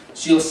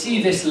 So you'll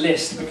see this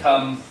list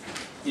become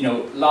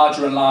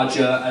larger and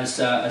larger as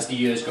the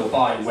years go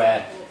by,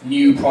 where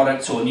new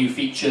products or new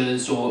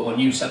features or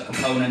new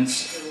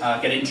subcomponents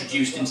get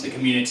introduced into the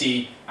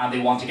community and they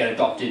want to get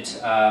adopted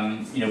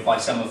by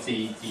some of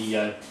the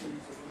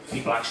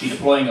people actually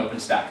deploying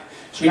OpenStack.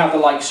 So we have the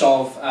likes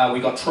of,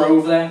 we got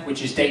Trove there,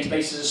 which is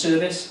database as a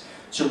service.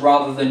 So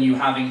rather than you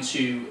having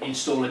to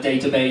install a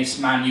database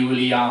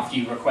manually after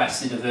you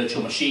requested a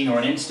virtual machine or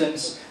an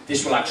instance,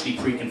 this will actually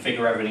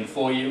pre-configure everything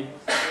for you.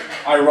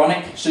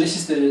 Ironic, so this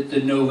is the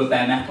Nova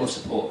bare metal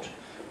support.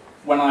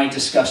 When I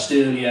discussed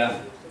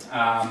earlier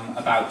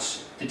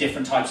about the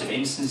different types of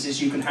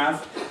instances you can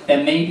have,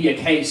 there may be a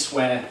case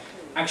where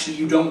actually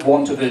you don't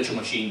want a virtual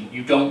machine,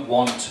 you don't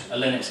want a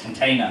Linux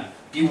container,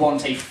 you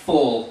want a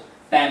full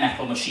bare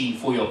metal machine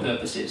for your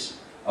purposes.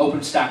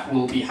 OpenStack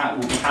will be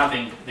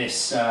having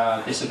this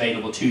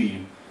available to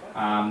you.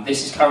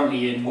 This is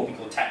currently in what we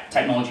call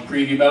technology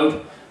preview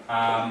mode.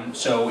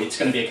 So it's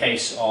going to be a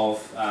case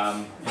of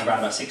in around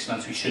about 6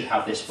 months we should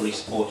have this fully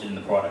supported in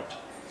the product.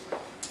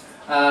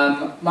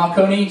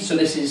 Marconi, so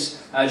this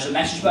is just a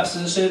message bus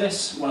as a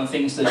service, one of the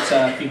things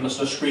that people are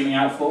sort of screaming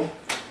out for.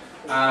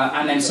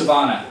 And then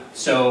Savannah,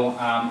 so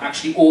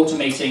actually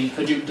automating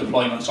Hadoop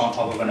deployments on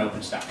top of an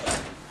OpenStack.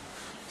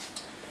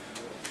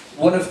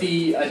 One of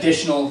the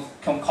additional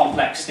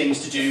complex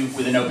things to do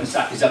with an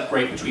OpenStack is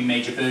upgrade between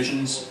major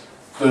versions.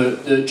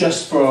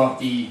 Just for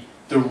the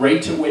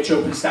rate at which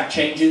OpenStack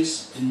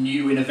changes, the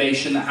new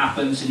innovation that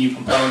happens, the new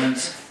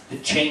components, the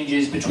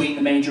changes between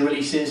the major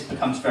releases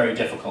becomes very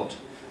difficult.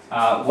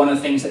 One of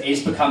the things that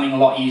is becoming a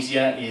lot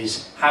easier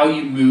is how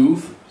you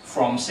move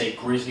from, say,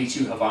 Grizzly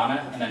to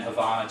Havana, and then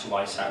Havana to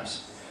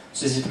Icehouse.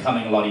 So this is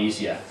becoming a lot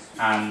easier.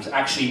 And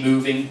actually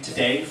moving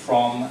today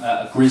from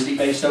a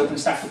Grizzly-based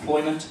OpenStack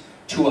deployment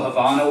to a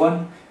Havana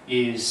one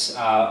is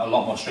a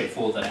lot more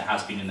straightforward than it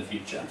has been in the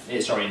future.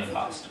 Sorry, in the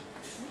past.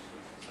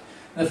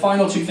 The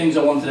final two things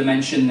I wanted to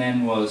mention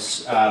then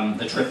was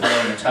the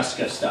Tripolo and the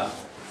Tusker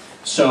stuff.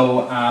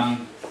 So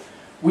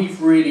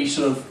we've really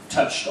sort of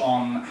touched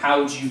on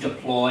how do you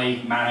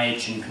deploy,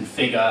 manage, and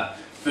configure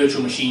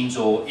virtual machines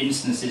or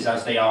instances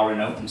as they are in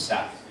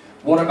OpenStack.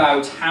 What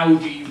about how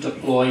do you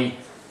deploy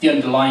the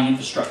underlying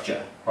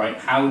infrastructure, right?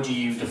 How do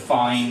you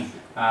define,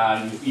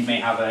 you may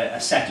have a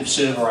set of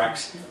server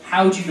racks,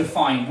 how do you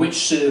define which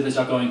servers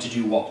are going to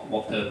do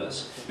what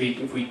purpose?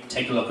 If we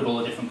take a look at all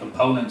the different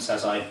components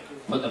as I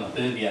put them up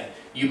earlier,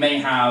 you may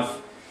have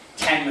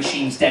 10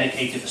 machines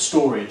dedicated for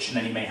storage, and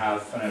then you may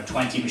have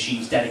 20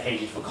 machines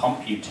dedicated for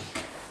compute.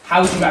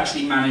 How do you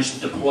actually manage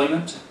the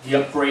deployment, the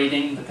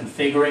upgrading, the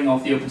configuring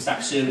of the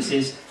OpenStack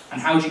services,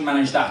 and how do you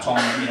manage that on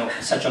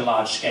such a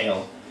large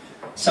scale?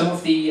 Some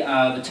of the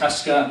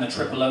Tusker and the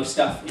Tripolo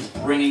stuff is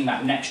bringing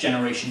that next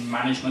generation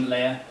management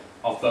layer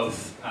of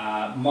both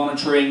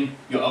monitoring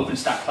your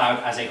OpenStack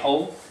cloud as a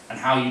whole and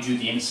how you do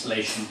the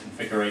installation,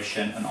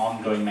 configuration, and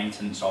ongoing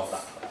maintenance of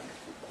that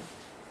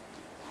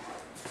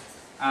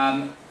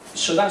cloud.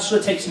 So that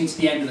sort of takes me to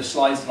the end of the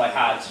slides that I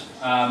had.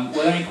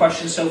 Were there any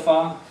questions so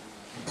far?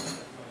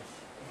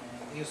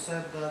 You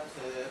said that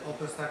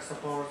OpenStack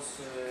supports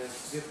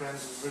different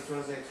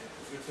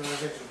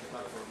virtualization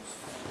platforms.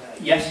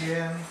 Yes.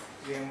 KVM,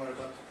 VMware,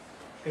 but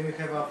can you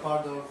have a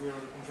part of your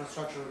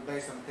infrastructure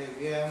based on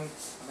KVM,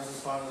 another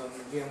part on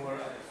VMware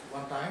at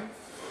one time?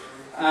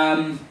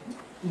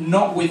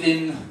 Not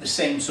within the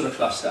same sort of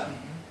cluster,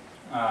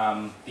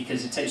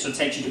 because it takes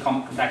you to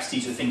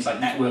complexities with things like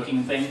networking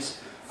and things.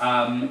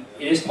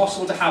 It is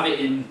possible to have it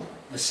in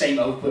the same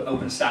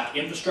OpenStack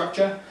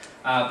infrastructure,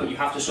 but you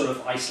have to sort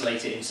of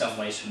isolate it in some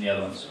ways from the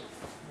other ones.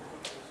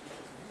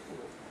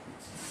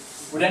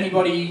 Would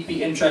anybody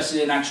be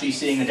interested in actually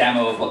seeing a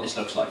demo of what this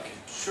looks like?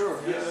 Sure.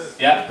 Yes.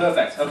 Yeah,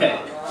 perfect. Okay.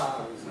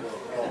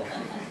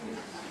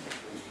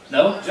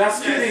 No?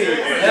 Just kidding.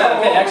 Yeah,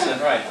 okay,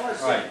 excellent. Right.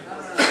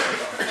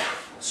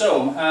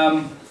 So,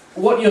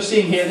 what you're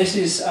seeing here, this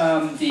is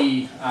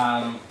the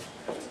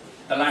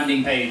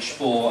landing page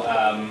for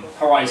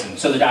Horizon,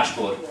 so the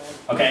dashboard.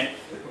 Okay.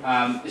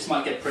 This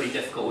might get pretty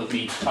difficult with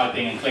me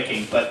typing and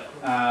clicking, but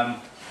I'm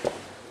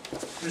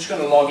just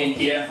going to log in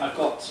here. I've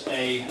got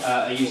a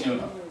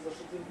username.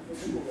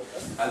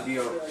 I'll be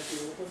your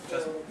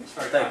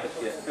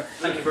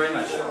Thank you very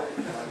much.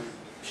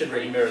 Should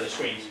really mirror the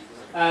screens.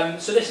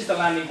 So this is the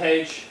landing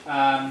page.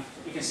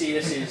 You can see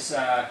this is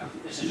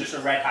just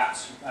a Red Hat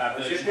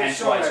version, hence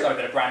why it's got a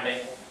bit of branding.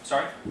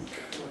 Sorry?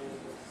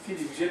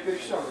 It's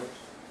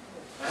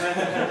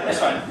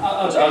fine.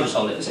 I'll just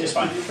hold it. It's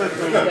fine.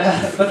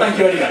 But thank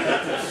you anyway.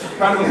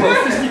 Round of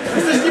applause.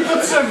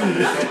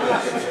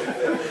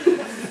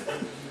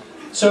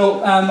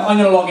 So I'm going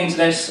to log into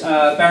this.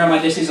 Bear in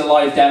mind this is a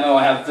live demo.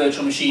 I have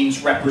virtual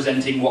machines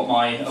representing what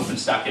my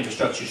OpenStack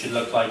infrastructure should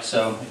look like.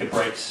 So if it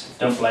breaks,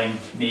 don't blame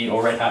me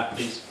or Red Hat,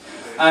 please.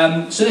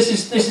 So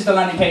this is the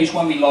landing page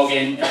when we log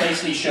in. It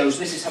basically shows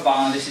this is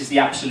Havana. This is the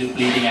absolute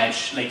bleeding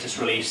edge latest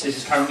release. This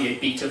is currently a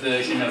beta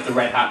version of the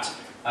Red Hat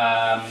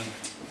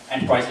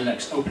Enterprise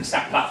Linux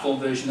OpenStack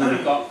platform version that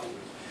we've got.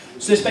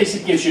 So this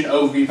basically gives you an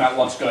overview about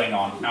what's going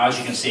on. Now, as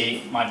you can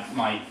see,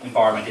 my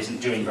environment isn't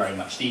doing very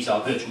much. These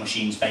are virtual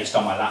machines based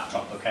on my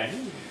laptop, okay?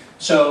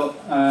 So,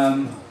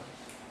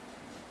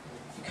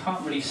 you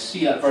can't really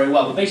see that very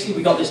well, but basically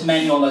we've got this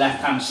menu on the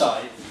left-hand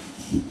side.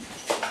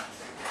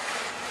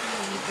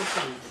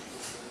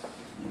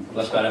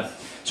 That's better.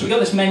 So we've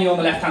got this menu on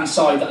the left-hand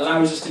side that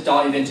allows us to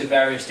dive into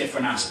various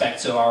different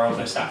aspects of our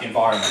OpenStack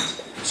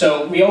environment.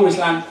 So we always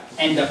end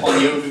up on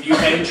the overview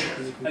page,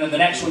 and then the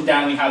next one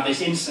down we have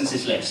this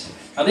instances list.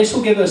 Now this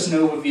will give us an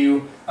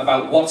overview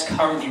about what's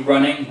currently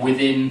running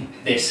within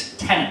this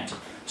tenant.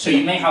 So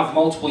you may have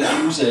multiple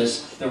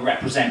users that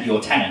represent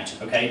your tenant,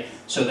 okay?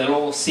 So they'll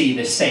all see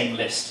the same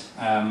list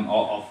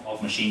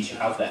of machines you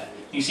have there.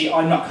 You see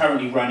I'm not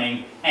currently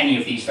running any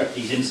of these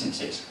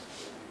instances.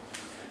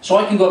 So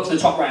I can go up to the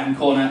top right-hand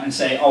corner and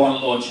say, I want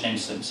to launch an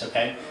instance,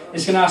 okay?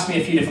 It's going to ask me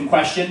a few different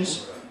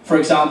questions. For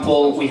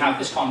example, we have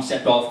this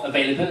concept of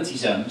availability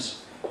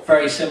zones.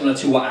 Very similar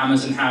to what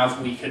Amazon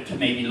have, we could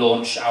maybe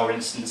launch our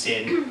instance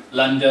in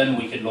London,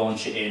 we could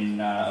launch it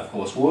in, of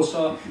course,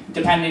 Warsaw.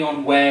 Depending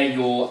on where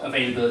your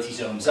availability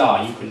zones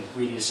are, you can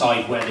really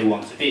decide where they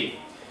want to be.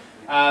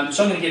 So I'm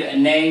going to give it a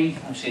name,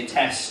 I'll say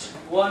test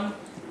 1.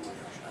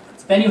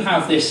 Then you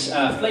have this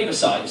flavor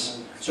size.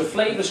 So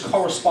flavors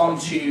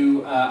correspond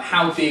to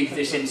how big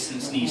this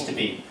instance needs to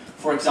be.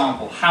 For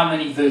example, how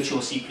many virtual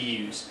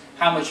CPUs,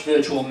 how much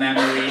virtual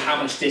memory, how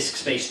much disk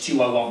space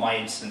do I want my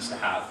instance to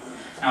have.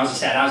 Now, as I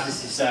said, as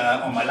this is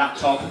on my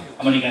laptop,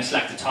 I'm only going to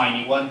select a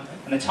tiny one,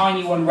 and the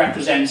tiny one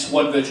represents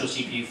one virtual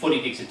CPU,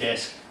 40 gigs of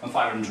disk, and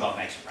 512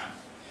 megs of RAM.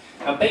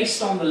 Now,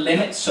 based on the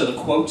limits, so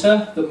the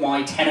quota that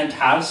my tenant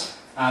has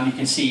you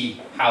can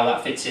see how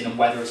that fits in and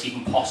whether it's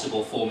even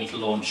possible for me to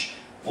launch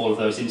all of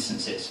those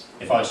instances.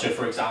 If I was to,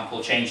 for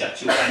example, change that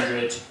to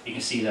 100, you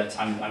can see that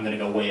I'm going to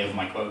go way over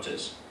my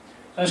quotas.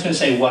 So I'm just going to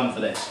say 1 for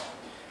this.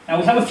 Now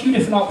we have a few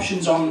different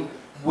options on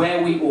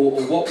where we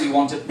or what we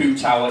want to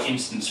boot our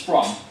instance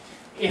from.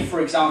 If,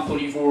 for example,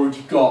 you've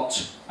already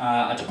got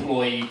a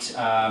deployed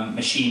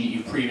machine that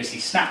you've previously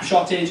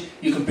snapshotted,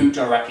 you can boot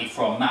directly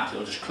from that.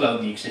 It'll just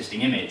clone the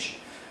existing image.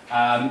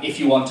 If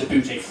you want to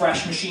boot a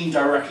fresh machine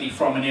directly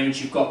from an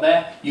image you've got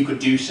there, you could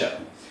do so.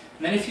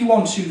 And then if you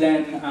want to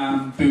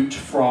then boot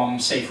from,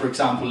 say, for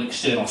example, an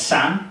external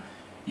SAN,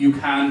 you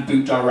can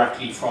boot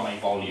directly from a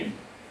volume.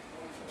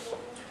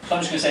 So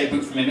I'm just going to say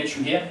boot from image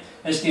from here.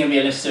 There's going to be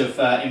a list of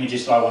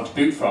images that I want to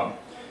boot from.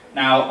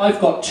 Now, I've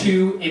got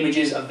 2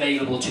 images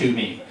available to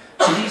me.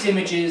 So these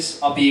images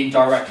are being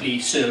directly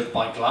served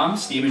by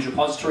Glance, the image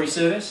repository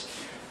service.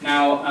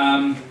 Now,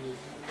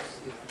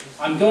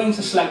 I'm going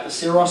to select the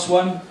Syros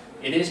one.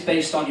 It is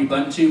based on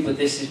Ubuntu, but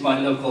this is my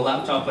local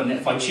laptop, and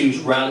if I choose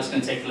RHEL, it's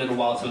going to take a little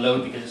while to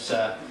load because it's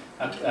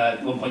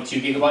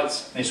 1.2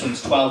 gigabytes. This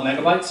one's 12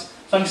 megabytes.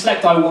 So I can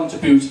select I want to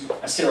boot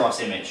a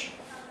Syros image.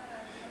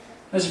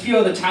 There's a few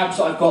other tabs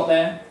that I've got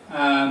there.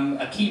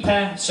 A key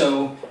pair,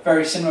 so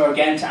very similar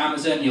again to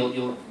Amazon.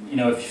 You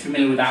know, if you're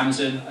familiar with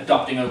Amazon,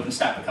 adopting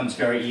OpenStack becomes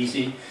very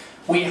easy.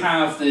 We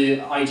have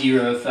the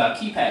idea of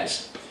key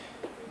pairs,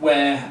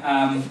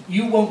 where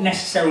you won't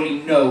necessarily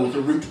know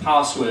the root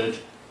password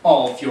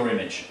of your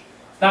image.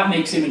 That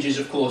makes images,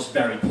 of course,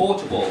 very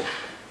portable,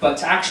 but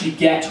to actually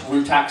get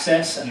root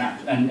access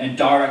and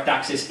direct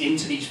access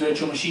into these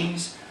virtual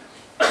machines,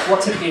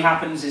 what typically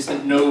happens is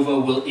that Nova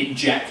will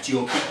inject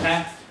your key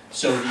pair,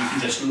 so that you can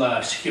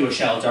just secure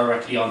shell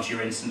directly onto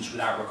your instance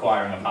without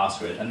requiring a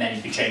password, and then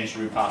you can change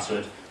the root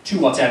password to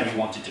whatever you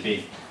want it to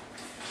be.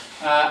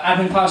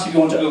 Admin pass if you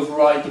want to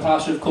override the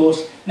password, of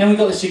course. And then we've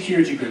got the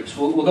security groups.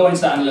 We'll go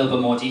into that in a little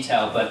bit more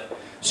detail, but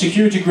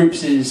security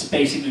groups is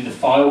basically the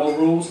firewall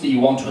rules that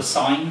you want to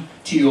assign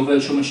to your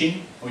virtual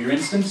machine or your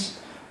instance.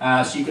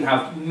 So you can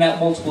have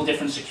multiple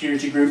different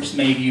security groups.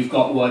 Maybe you've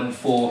got one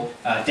for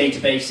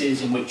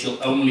databases in which you'll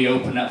only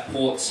open up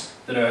ports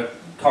that are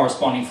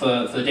corresponding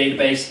for the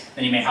database.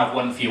 Then you may have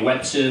one for your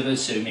web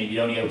servers, so maybe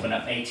you only open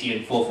up 80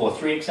 and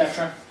 443,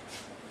 etc.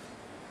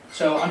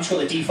 So I'm just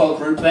got the default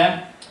group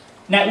there.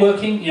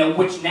 Networking, you know,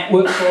 which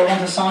networks do I want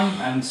to assign,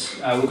 and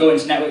we'll go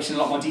into networks in a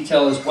lot more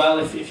detail as well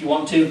if you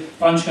want to,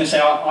 but I'm just going to say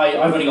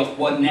I've only got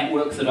one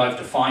network that I've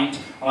defined,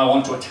 and I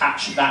want to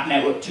attach that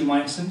network to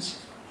my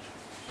instance.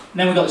 And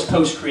then we've got this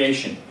post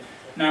creation.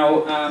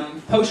 Now,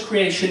 post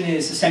creation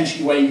is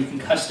essentially where you can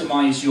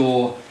customize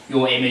your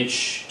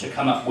image to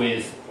come up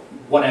with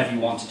whatever you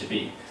want it to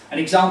be. An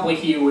example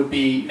here would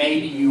be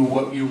maybe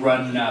you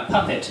run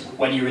Puppet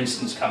when your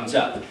instance comes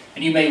up,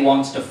 and you may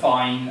want to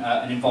define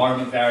an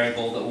environment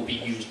variable that will be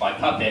used by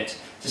Puppet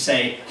to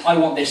say, I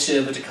want this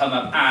server to come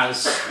up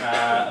as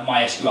a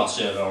MySQL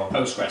server or a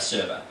Postgres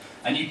server.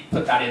 And you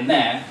put that in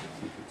there,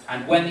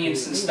 and when the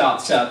instance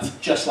starts up,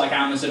 just like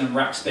Amazon and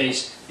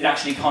Rackspace, it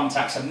actually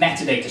contacts a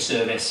metadata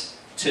service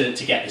to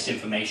get this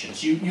information.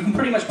 So you can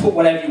pretty much put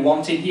whatever you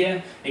want in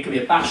here. It could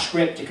be a bash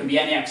script, it can be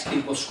any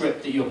executable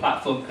script that your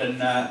platform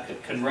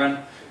can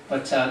run,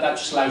 but that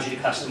just allows you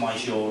to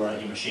customize your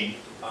machine.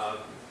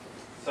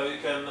 So you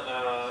can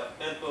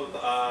input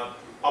a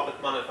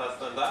Puppet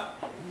manifest in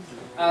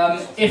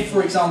that? If,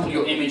 for example,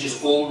 your image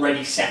is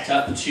already set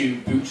up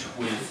to boot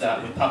with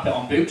Puppet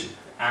on boot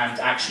and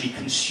actually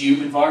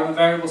consume environment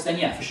variables, then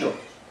yeah, for sure.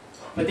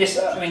 But this,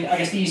 I mean, I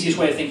guess the easiest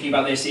way of thinking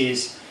about this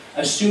is,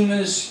 as soon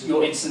as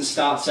your instance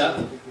starts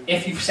up,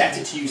 if you've set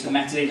it to use the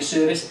metadata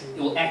service, it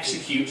will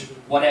execute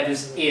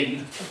whatever's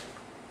in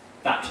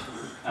that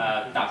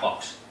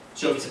box.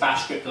 So if it's a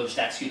bash script, it'll just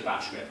execute the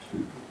bash script.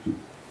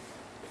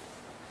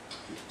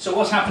 So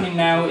what's happening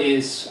now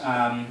is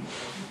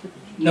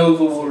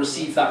Nova will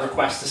receive that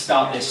request to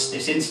start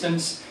this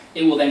instance.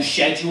 It will then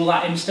schedule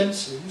that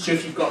instance. So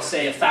if you've got,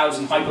 say,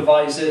 1,000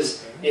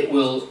 hypervisors, it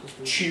will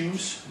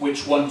choose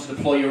which one to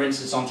deploy your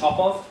instance on top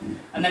of.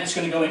 And then it's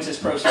going to go into this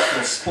process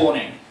called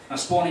spawning. Now,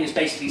 spawning is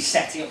basically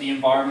setting up the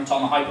environment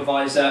on the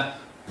hypervisor,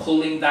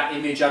 pulling that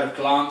image out of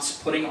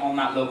Glance, putting it on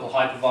that local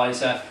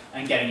hypervisor,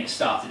 and getting it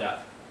started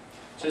up.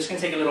 So it's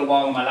going to take a little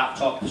while on my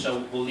laptop,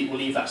 so we'll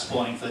leave that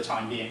spawning for the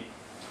time being.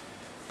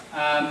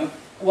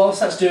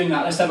 Whilst that's doing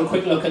that, let's have a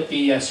quick look at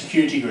the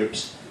security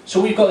groups. So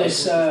we've got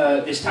this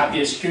tab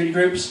here, security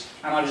groups,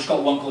 and I've just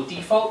got one called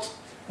default.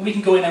 And we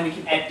can go in and we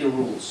can edit the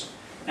rules.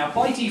 Now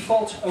by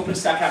default,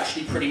 OpenStack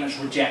actually pretty much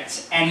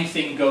rejects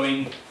anything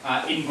going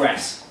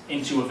ingress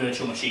into a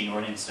virtual machine or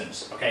an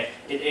instance. Okay,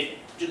 it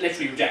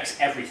literally rejects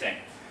everything.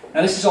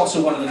 Now this is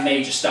also one of the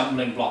major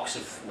stumbling blocks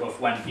of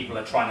when people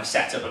are trying to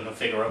set up and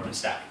configure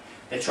OpenStack.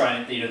 They're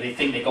trying, they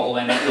think they've got all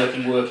their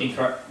networking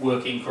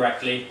working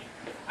correctly,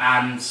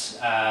 and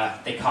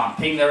they can't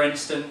ping their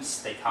instance,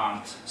 they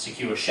can't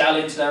secure shell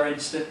into their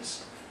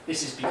instance.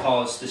 This is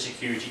because the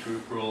security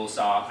group rules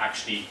are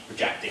actually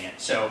rejecting it.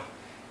 So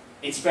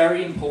it's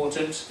very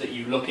important that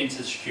you look into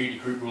the security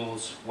group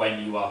rules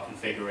when you are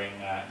configuring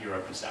your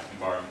OpenStack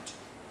environment.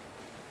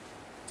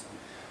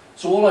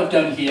 So all I've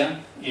done here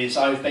is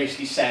I've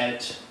basically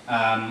said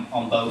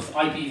on both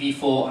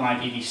IPv4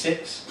 and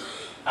IPv6,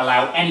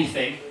 allow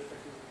anything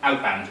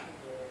outbound.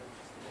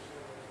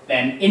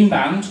 Then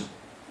inbound,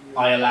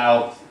 I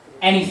allow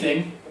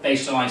anything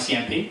based on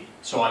ICMP,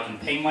 so I can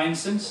ping my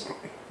instance,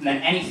 and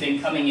then anything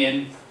coming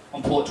in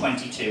on port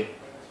 22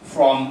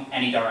 from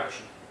any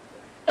direction.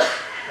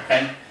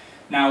 Okay?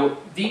 Now,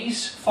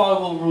 these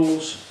firewall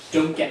rules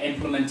don't get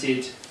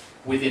implemented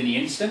within the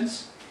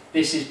instance.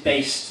 This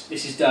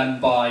is done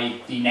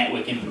by the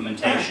network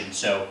implementation.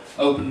 So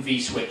Open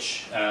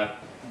vSwitch,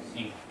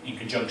 in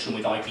conjunction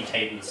with IP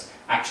tables,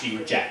 actually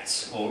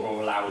rejects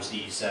or allows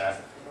these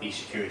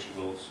security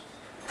rules.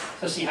 So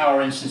let's see how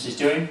our instance is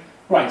doing.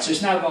 Right, so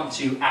it's now gone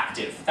to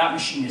active. That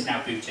machine is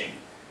now booting.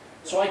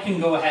 So I can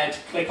go ahead,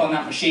 click on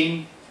that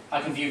machine.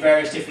 I can view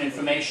various different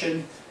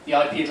information, the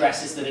IP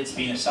addresses that it's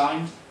been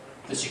assigned,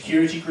 the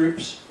security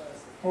groups,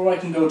 or I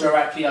can go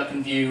directly, I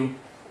can view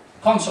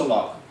console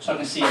log. So I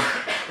can see,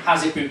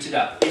 has it booted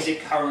up? Is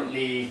it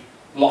currently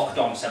locked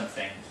on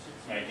something?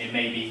 Right? It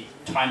may be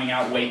timing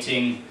out,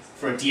 waiting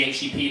for a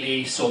DHCP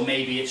lease, or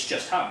maybe it's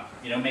just hung.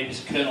 Maybe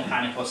it's a kernel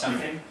panic or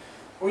something.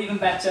 Or even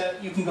better,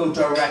 you can go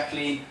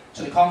directly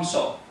to the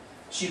console.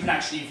 So you can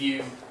actually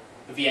view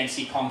the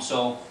VNC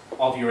console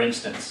of your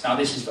instance. Now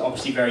this is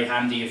obviously very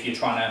handy if you're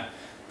trying to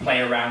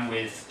play around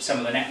with some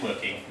of the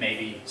networking.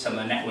 Maybe some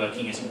of the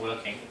networking isn't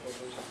working.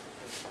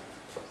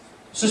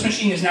 So this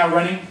machine is now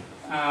running.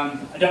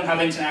 I don't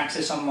have internet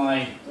access on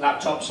my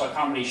laptop, so I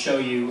can't really show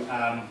you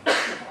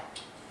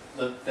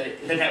the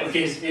network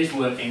is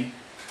working.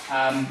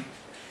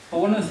 But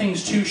one of the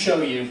things to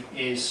show you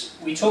is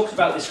we talked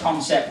about this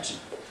concept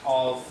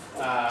of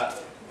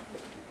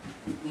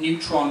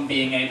Neutron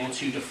being able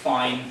to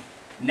define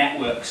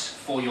networks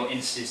for your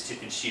instances to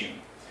consume.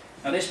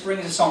 Now this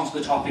brings us on to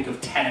the topic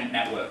of tenant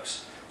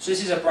networks. So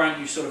this is a brand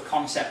new sort of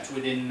concept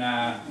within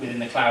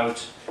the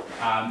cloud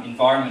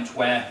environment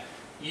where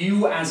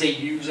you as a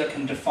user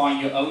can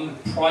define your own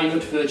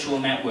private virtual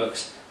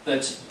networks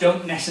that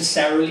don't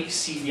necessarily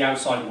see the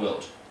outside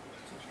world.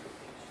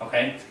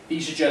 Okay?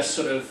 These are just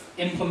sort of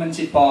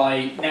implemented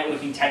by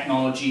networking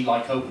technology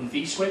like Open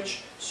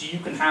vSwitch, so you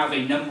can have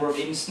a number of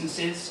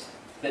instances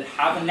that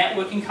have a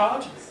networking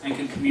card and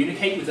can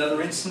communicate with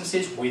other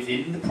instances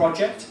within the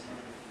project,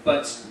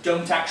 but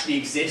don't actually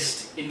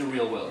exist in the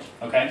real world.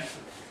 Okay?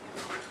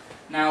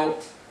 Now,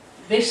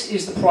 this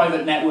is the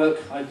private network.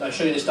 I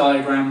show you this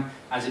diagram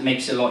as it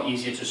makes it a lot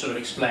easier to sort of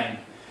explain.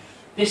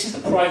 This is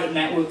the private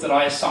network that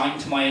I assign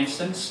to my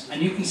instance,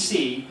 and you can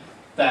see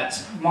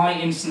that my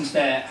instance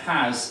there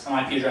has an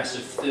IP address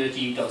of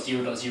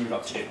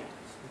 30.0.0.2.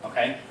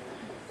 Okay?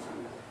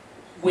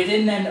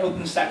 Within then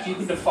OpenStack, you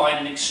can define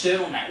an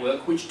external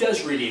network which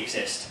does really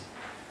exist.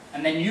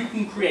 And then you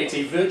can create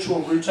a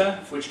virtual router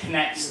which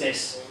connects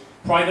this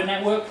private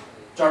network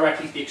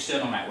directly to the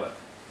external network.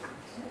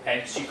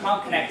 Okay? So you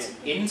can't connect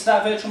into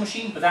that virtual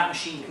machine, but that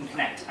machine can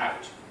connect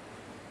out.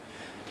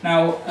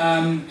 Now,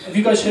 have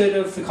you guys heard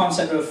of the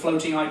concept of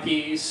floating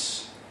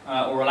IPs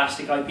or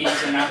elastic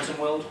IPs in an Amazon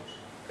world?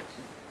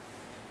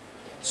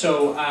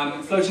 So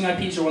floating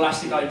IPs or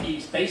elastic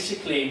IPs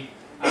basically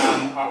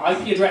are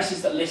IP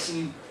addresses that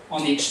listen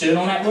on the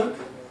external network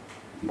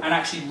and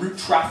actually route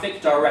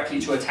traffic directly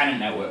to a tenant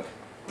network,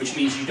 which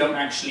means you don't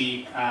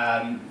actually,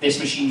 this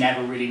machine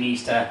never really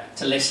needs to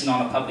listen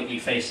on a publicly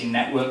facing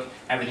network.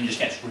 Everything just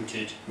gets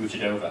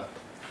routed over.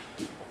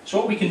 So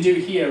what we can do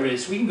here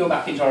is we can go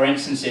back into our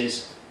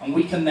instances and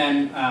we can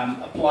then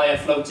apply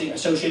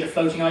associate a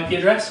floating IP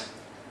address.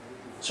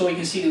 So we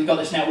can see that we've got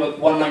this network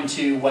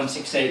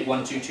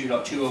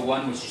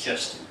 192.168.122.201, which is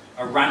just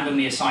a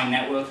randomly assigned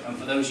network. And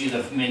for those of you that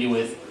are familiar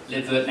with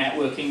libvirt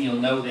networking, you'll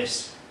know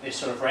this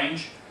sort of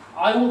range.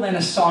 I will then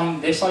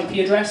assign this IP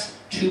address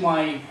to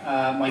my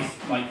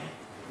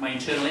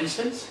internal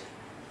instance.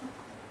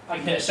 I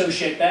can hit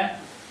associate there.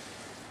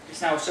 It's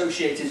now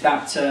associated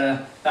that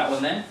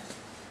one there.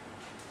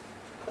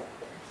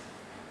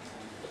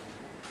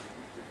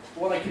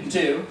 What I can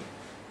do,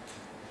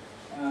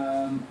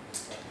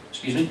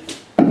 excuse me.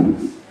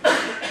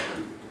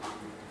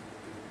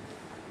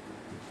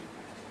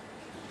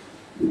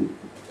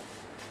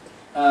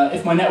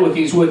 If my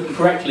networking is working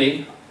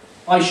correctly,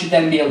 I should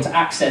then be able to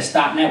access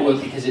that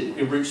network because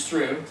it routes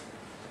through,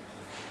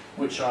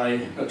 which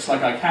looks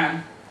like I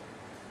can.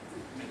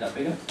 Make that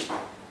bigger.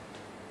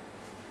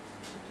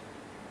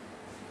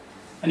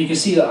 And you can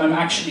see that I'm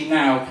actually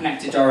now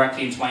connected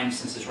directly into my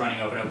instances running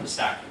over an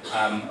OpenStack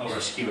over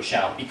a secure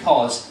shell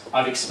because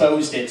I've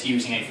exposed it to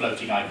using a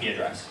floating IP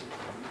address.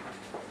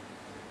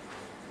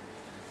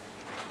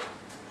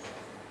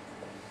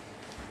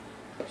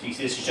 So you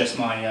see this is just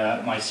my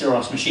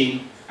Syros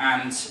machine,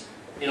 and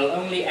it'll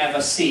only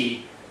ever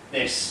see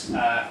this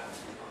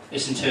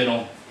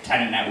internal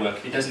tenant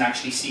network. It doesn't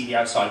actually see the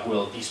outside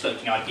world. These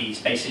floating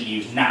IPs basically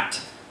use NAT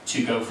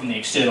to go from the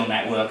external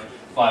network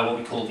via what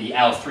we call the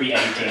L3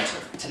 agent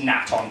to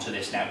NAT onto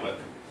this network.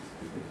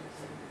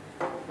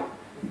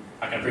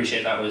 I can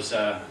appreciate that was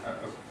a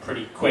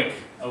pretty quick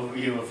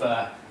overview of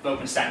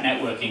OpenStack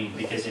networking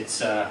because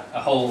it's a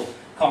whole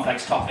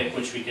complex topic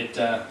which we could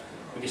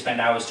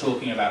spend hours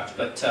talking about.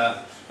 But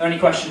are there any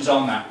questions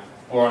on that,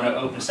 or on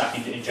OpenStack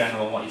in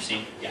general, and what you've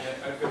seen? Yeah.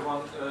 I've got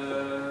one.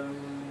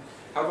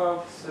 How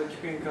about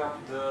keeping up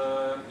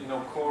the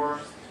core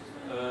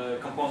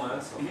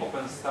components of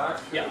OpenStack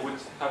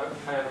with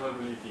high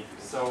availability?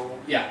 So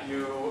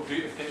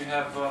can you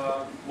have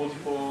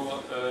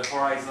multiple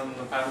horizon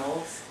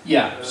panels?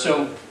 Yeah. So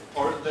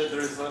or there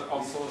is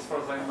also, as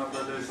far as I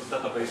remember, there is a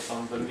database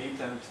on the meet,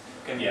 and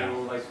can you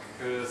like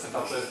set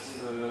up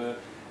it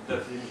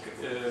that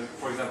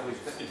for example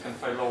it can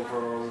fail over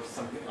or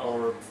something,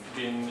 or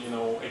be in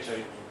HA?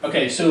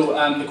 Okay, so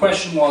the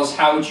question was,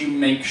 how would you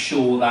make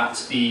sure that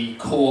the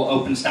core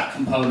OpenStack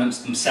components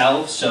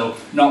themselves, so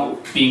not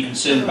being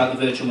concerned about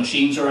the virtual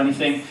machines or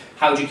anything,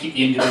 how do you keep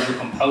the individual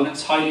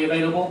components highly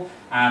available,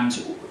 and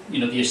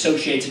the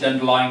associated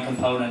underlying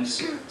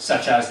components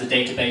such as the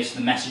database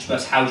and the message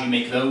bus, how do you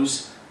make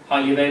those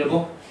highly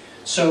available?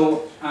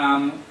 So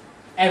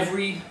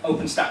every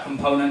OpenStack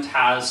component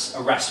has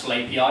a RESTful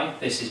API.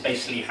 This is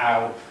basically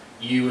how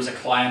you as a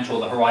client or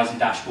the Horizon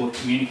dashboard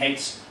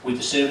communicates with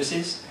the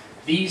services.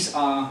 These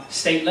are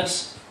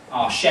stateless,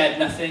 are shared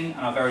nothing,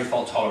 and are very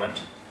fault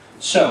tolerant.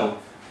 So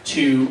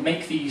to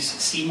make these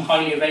seem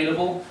highly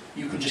available,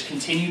 you can just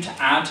continue to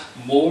add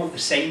more of the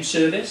same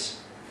service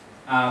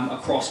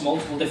across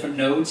multiple different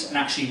nodes and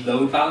actually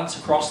load balance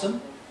across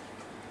them.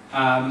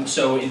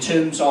 So in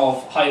terms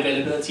of high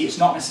availability, it's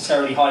not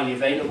necessarily highly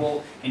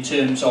available in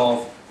terms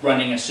of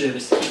running a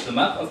service to keep them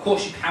up. Of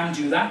course you can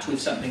do that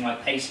with something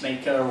like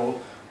Pacemaker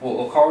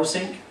or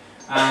CoralSync,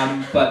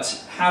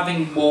 but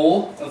having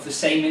more of the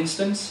same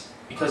instance,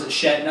 because it's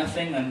shared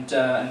nothing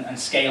and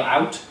scale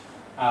out,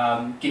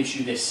 gives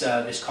you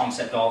this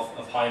concept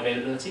of high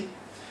availability.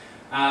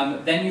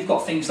 Then you've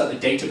got things like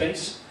the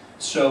database.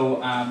 So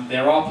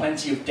there are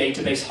plenty of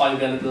database high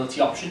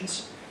availability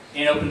options.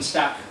 In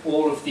OpenStack,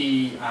 all of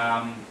the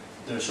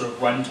sort of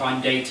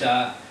runtime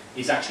data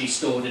is actually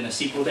stored in a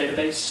SQL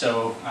database,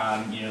 so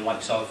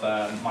likes of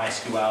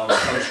MySQL,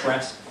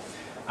 Postgres.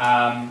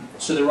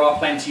 So there are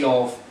plenty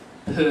of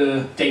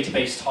per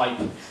database type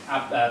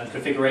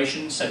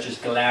configurations, such as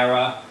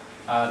Galera,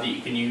 that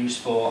you can use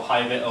for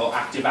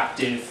active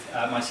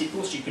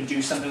MySQL. So you can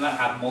do something like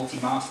have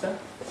multi-master.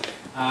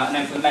 And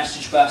then for the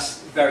message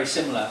bus, very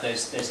similar.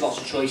 There's lots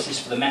of choices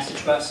for the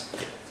message bus.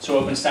 So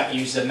OpenStack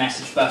uses a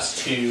message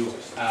bus to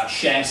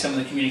share some of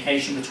the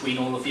communication between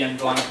all of the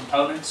underlying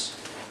components.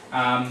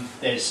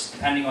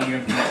 Depending on your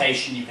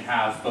implementation, you can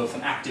have both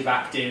an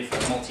active-active,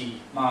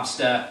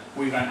 multi-master,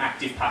 or even an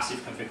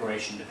active-passive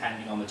configuration,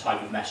 depending on the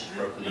type of message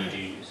broker that you do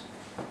use.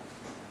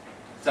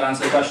 Does that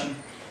answer the question?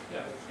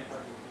 Yeah.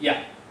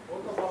 Yeah.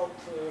 What about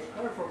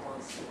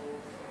performance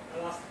of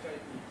Elastic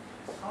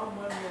IP? How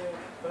many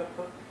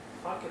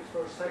packets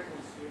per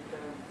second you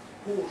can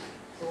push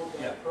through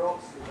the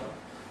proxy,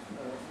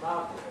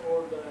 not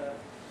all the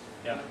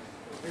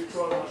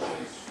virtual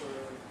machines?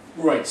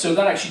 Right, so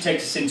that actually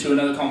takes us into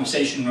another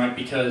conversation, right?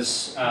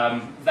 Because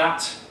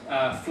that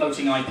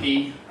floating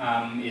IP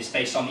is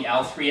based on the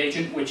L3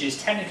 agent, which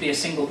is technically a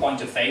single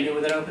point of failure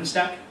within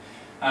OpenStack.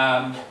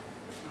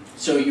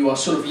 So you are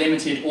sort of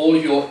limited all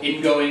of your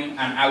ingoing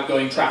and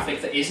outgoing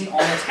traffic that isn't on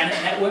the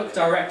tenant network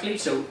directly,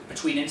 so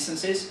between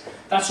instances.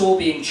 That's all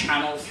being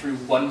channeled through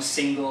one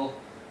single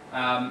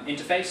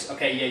interface.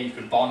 Okay, yeah, you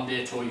can bond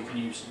it, or you can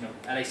use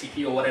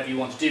LACP or whatever you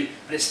want to do,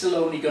 but it's still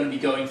only going to be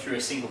going through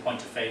a single point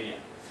of failure.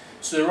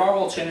 So there are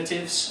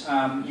alternatives.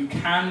 You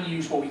can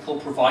use what we call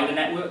provider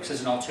networks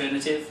as an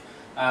alternative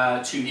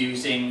to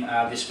using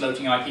this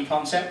floating IP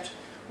concept,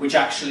 which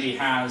actually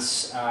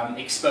has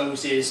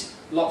exposes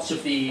lots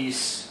of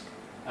these,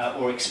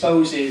 or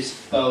exposes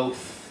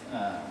both,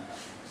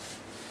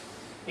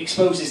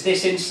 exposes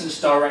this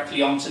instance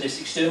directly onto this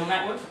external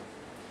network,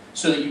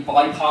 so that you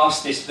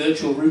bypass this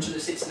virtual router that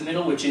sits in the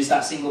middle, which is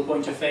that single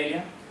point of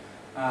failure.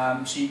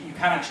 So you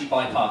can actually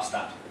bypass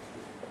that.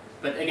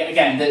 But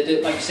again,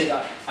 like I said,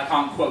 I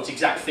can't quote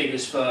exact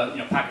figures for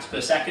packets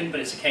per second, but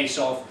it's a case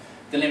of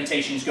the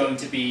limitation is going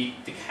to be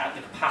the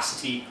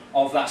capacity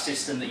of that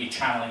system that you're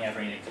channeling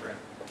everything through.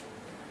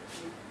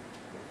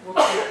 What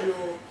is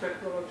your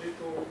technology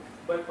to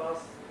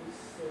bypass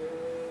this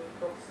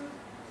proxy?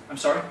 I'm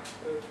sorry?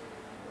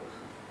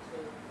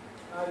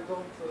 I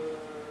don't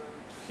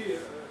hear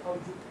how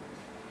to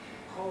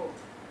call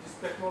this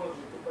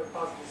technology to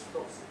bypass this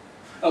proxy.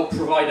 Oh,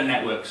 provider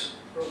networks.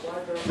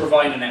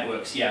 Provider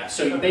networks, yeah.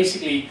 So you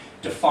basically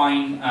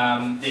define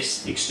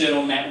this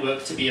external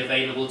network to be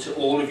available to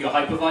all of your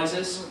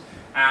hypervisors,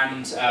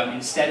 and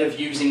instead of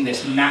using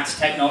this NAT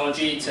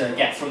technology to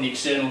get from the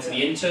external to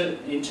the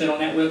internal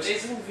networks.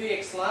 Isn't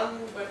VXLAN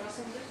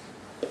bypassing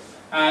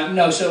this?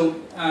 No, so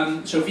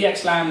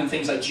VXLAN and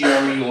things like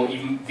GRE or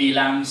even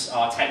VLANs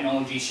are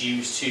technologies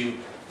used to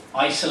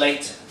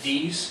isolate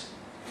these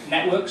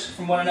networks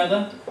from one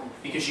another,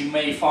 because you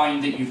may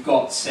find that you've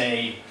got,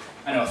 say,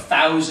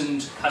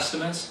 1,000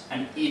 customers,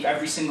 and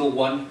every single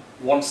one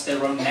wants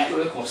their own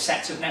network or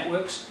sets of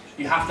networks.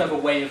 You have to have a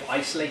way of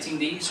isolating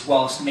these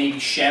whilst maybe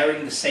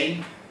sharing the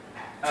same,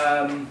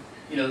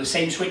 the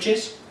same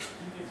switches.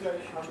 I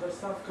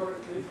understand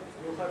correctly,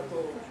 you have to,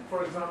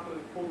 for example,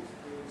 put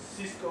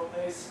Cisco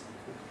ACE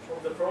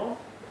on the front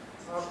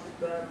and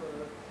then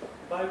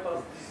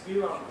bypass this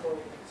VLAN from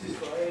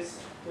Cisco ACE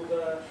to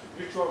the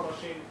virtual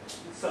machine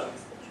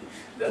itself.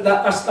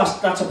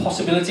 That's a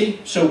possibility.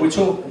 So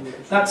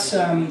that's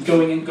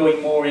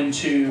going more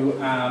into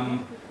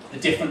the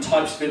different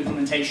types of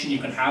implementation you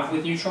can have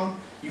with Neutron.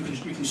 You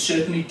can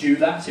certainly do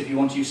that if you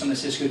want to use some of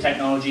the Cisco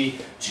technology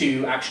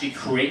to actually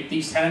create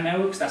these tenant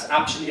networks. That's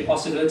absolutely a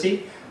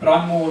possibility. But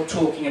I'm more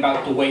talking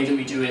about the way that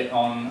we do it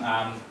on,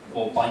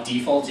 or by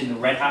default in the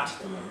Red Hat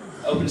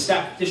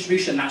OpenStack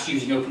distribution. That's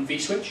using Open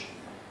vSwitch.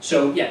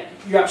 So yeah,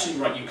 you're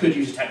absolutely right. You could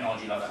use a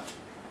technology like that.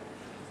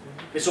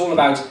 It's all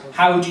about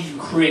how do you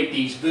create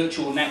these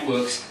virtual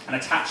networks and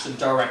attach them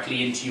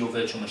directly into your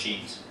virtual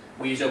machines.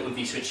 We use Open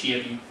vSwitch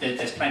here.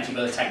 There's plenty of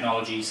other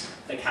technologies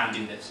that can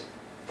do this.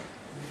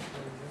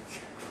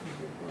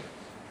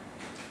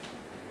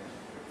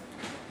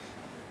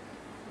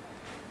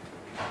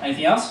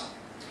 Anything else?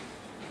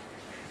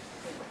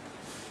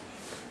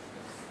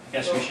 I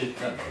guess we should.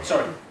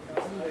 Sorry. I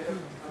have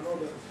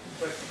another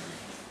question.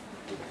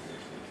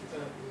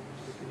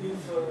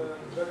 If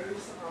there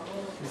is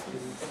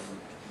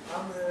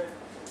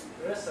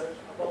research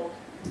about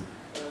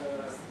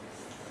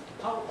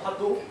how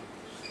Hadoop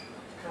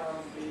can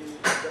be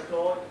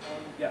deployed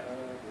on,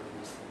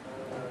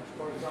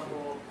 for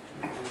example,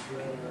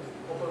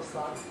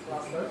 OpenStack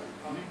cluster,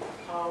 and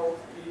how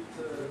it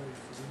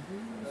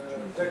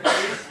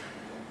decreases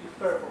its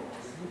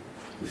performance.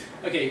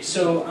 Okay,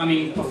 so I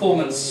mean,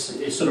 performance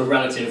is sort of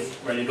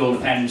relative, right? It all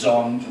depends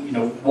on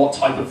what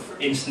type of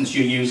instance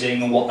you're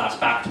using and what that's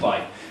backed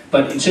by.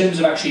 But in terms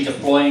of actually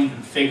deploying,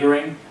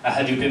 configuring a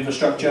Hadoop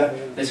infrastructure,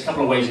 there's a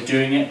couple of ways of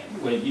doing it.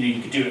 Where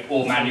you could do it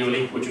all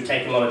manually, which would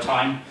take a lot of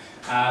time.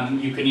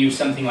 You can use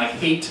something like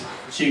Heat,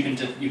 so you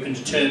can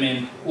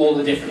determine all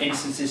the different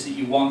instances that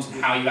you want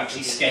and how you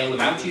actually scale them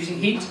out using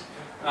Heat.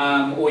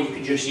 Or you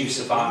can just use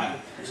Savannah.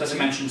 So as I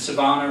mentioned,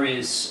 Savannah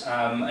is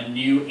a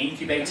new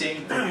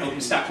incubating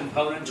OpenStack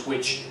component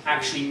which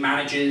actually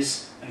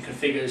manages and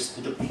configures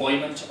the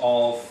deployment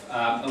of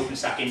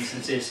OpenStack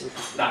instances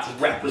that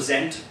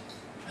represent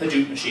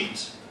Hadoop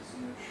machines.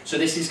 So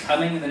this is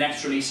coming in the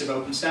next release of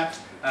OpenStack,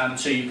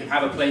 so you can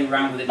have a play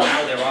around with it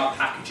now. There are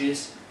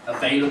packages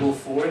available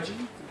for it.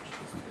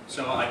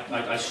 So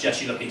I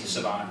suggest you look into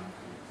Savannah.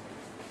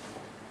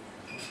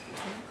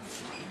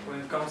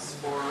 When it comes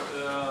for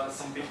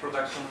some big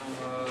production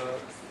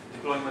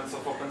deployments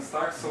of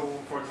OpenStack, so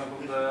for example,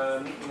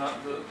 that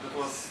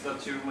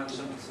you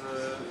mentioned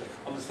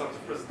on the start of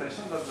the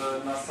presentation, that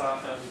the NASA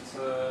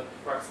and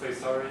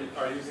Rackspace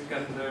are using,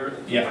 and their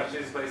infrastructure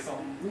is based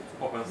on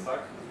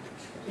OpenStack.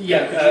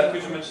 Yeah.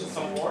 Could you mention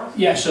some more?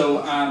 Yeah.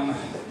 So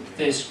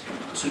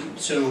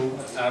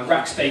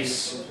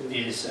Rackspace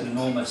is an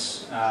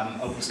enormous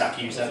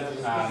OpenStack user.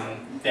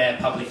 Their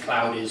public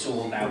cloud is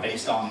all now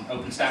based on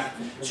OpenStack.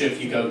 So if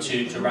you go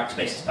to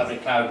Rackspace's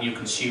public cloud and you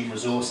consume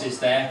resources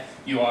there,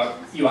 you are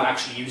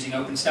actually using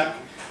OpenStack,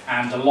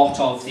 and a lot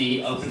of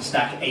the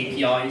OpenStack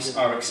APIs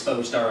are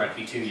exposed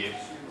directly to you.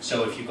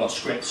 So if you've got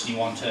scripts and you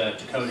want to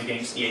code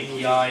against the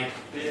API.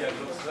 Yeah,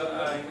 but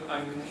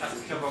I'm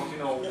asking about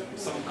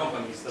some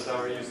companies that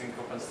are using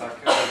OpenStack.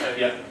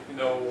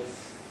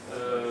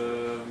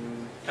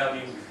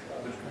 Telling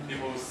the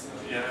people,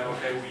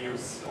 okay, we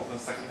use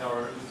OpenStack in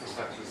our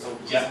infrastructure. So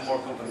some more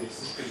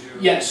companies. Could you?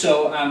 Yeah.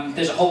 So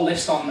there's a whole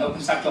list on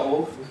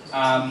OpenStack.org.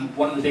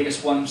 One of the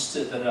biggest ones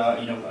that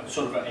are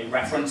sort of a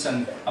reference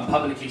and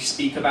publicly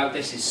speak about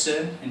this is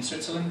CERN in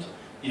Switzerland.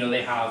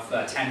 They have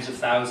tens of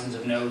thousands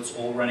of nodes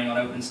all running on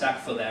OpenStack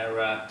for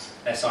their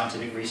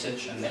scientific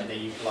research, and they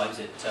utilize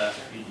it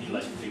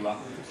pretty well.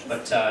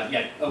 But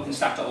yeah,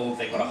 OpenStack.org,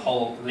 they've got a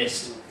whole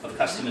list of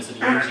customers that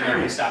are using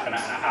OpenStack and are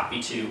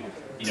happy to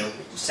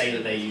say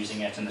that they're using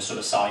it and the sort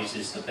of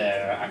sizes that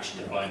they're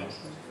actually deploying.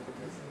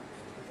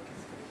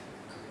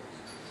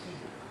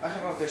 I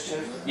have a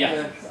question.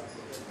 Yeah.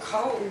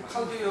 How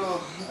do you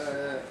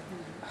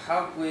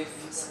help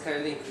with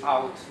scaling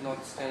out,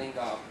 not scaling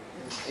up?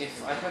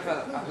 If I have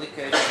an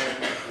application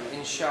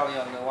initially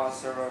on one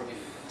server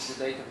with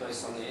the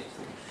database on it,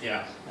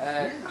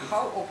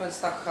 how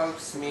OpenStack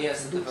helps me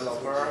as a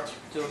developer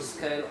to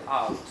scale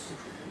out?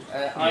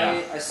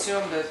 I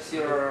assume that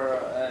your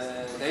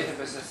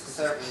database as a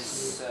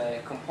service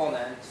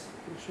component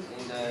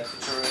in the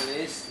future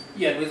release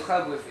will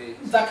help with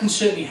it. That can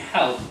certainly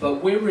help,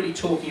 but we're really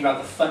talking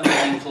about the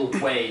fundamental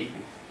way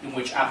in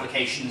which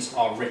applications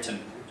are written.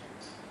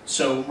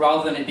 So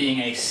rather than it being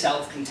a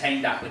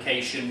self-contained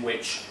application,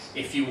 which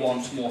if you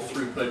want more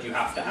throughput, you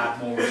have to add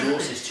more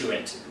resources to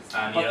it,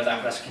 and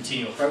that's a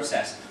continual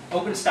process.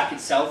 OpenStack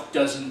itself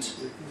doesn't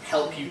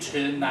help you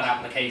turn that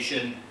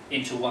application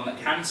into one that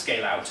can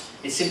scale out.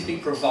 It simply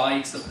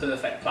provides the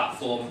perfect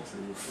platform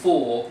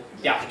for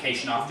the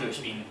application after it's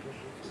been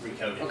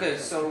recoded. Okay,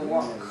 so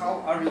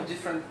how are you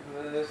different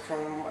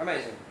from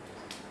Amazon?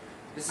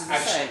 This is the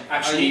same.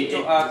 Actually, I need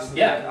to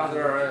add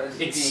other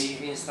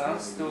DB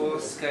instance to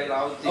scale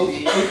out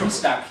DB.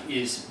 OpenStack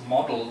is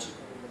modeled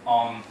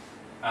on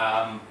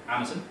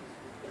Amazon,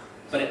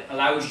 but it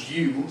allows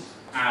you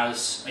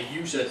as a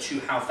user to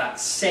have that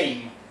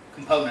same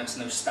components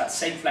and that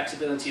same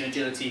flexibility and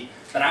agility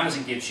that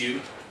Amazon gives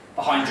you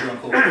behind your own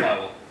corporate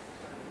firewall.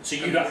 So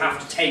you don't have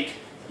to take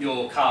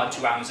your card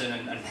to Amazon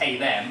and pay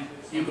them.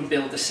 You can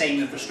build the same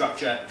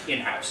infrastructure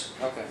in-house.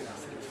 Okay.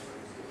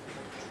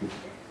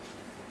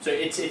 So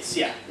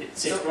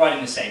it's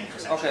providing the same.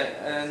 Okay,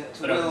 and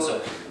but open will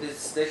source.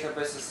 this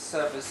database as a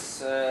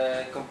service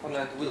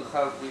component will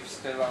help with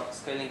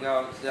scaling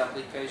out the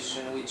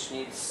application which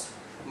needs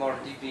more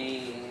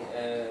DB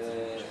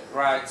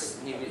writes,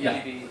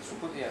 DB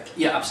throughput? Yeah.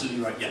 Yeah,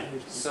 absolutely right. Yeah.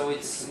 So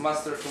it's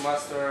master to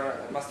master,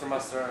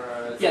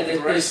 master. Yeah,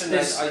 and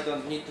I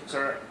don't need to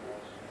care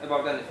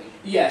about anything.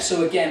 Yeah.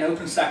 So again,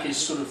 OpenStack is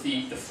sort of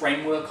the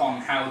framework on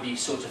how these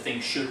sorts of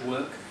things should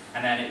work.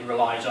 And then it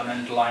relies on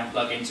underlying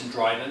plugins and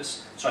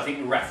drivers. So I think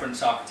the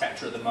reference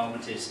architecture at the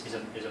moment is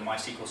a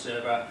MySQL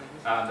server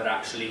that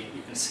actually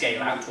you can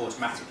scale out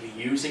automatically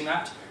using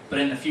that. But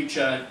in the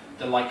future,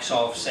 the likes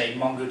of, say,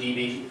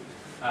 MongoDB,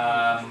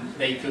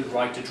 they could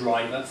write a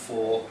driver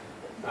for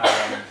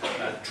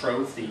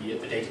Trove, the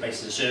database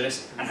as a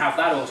service, and have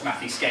that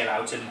automatically scale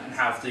out and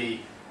have the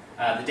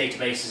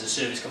database as a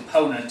service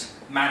component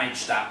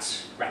manage that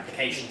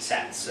replication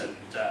sets and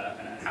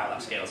how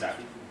that scales out.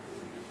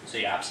 So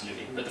yeah,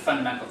 absolutely. But the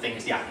fundamental thing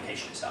is the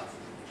application itself.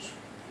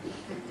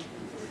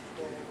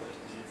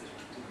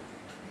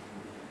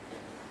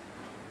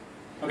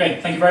 Okay,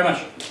 thank you very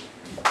much.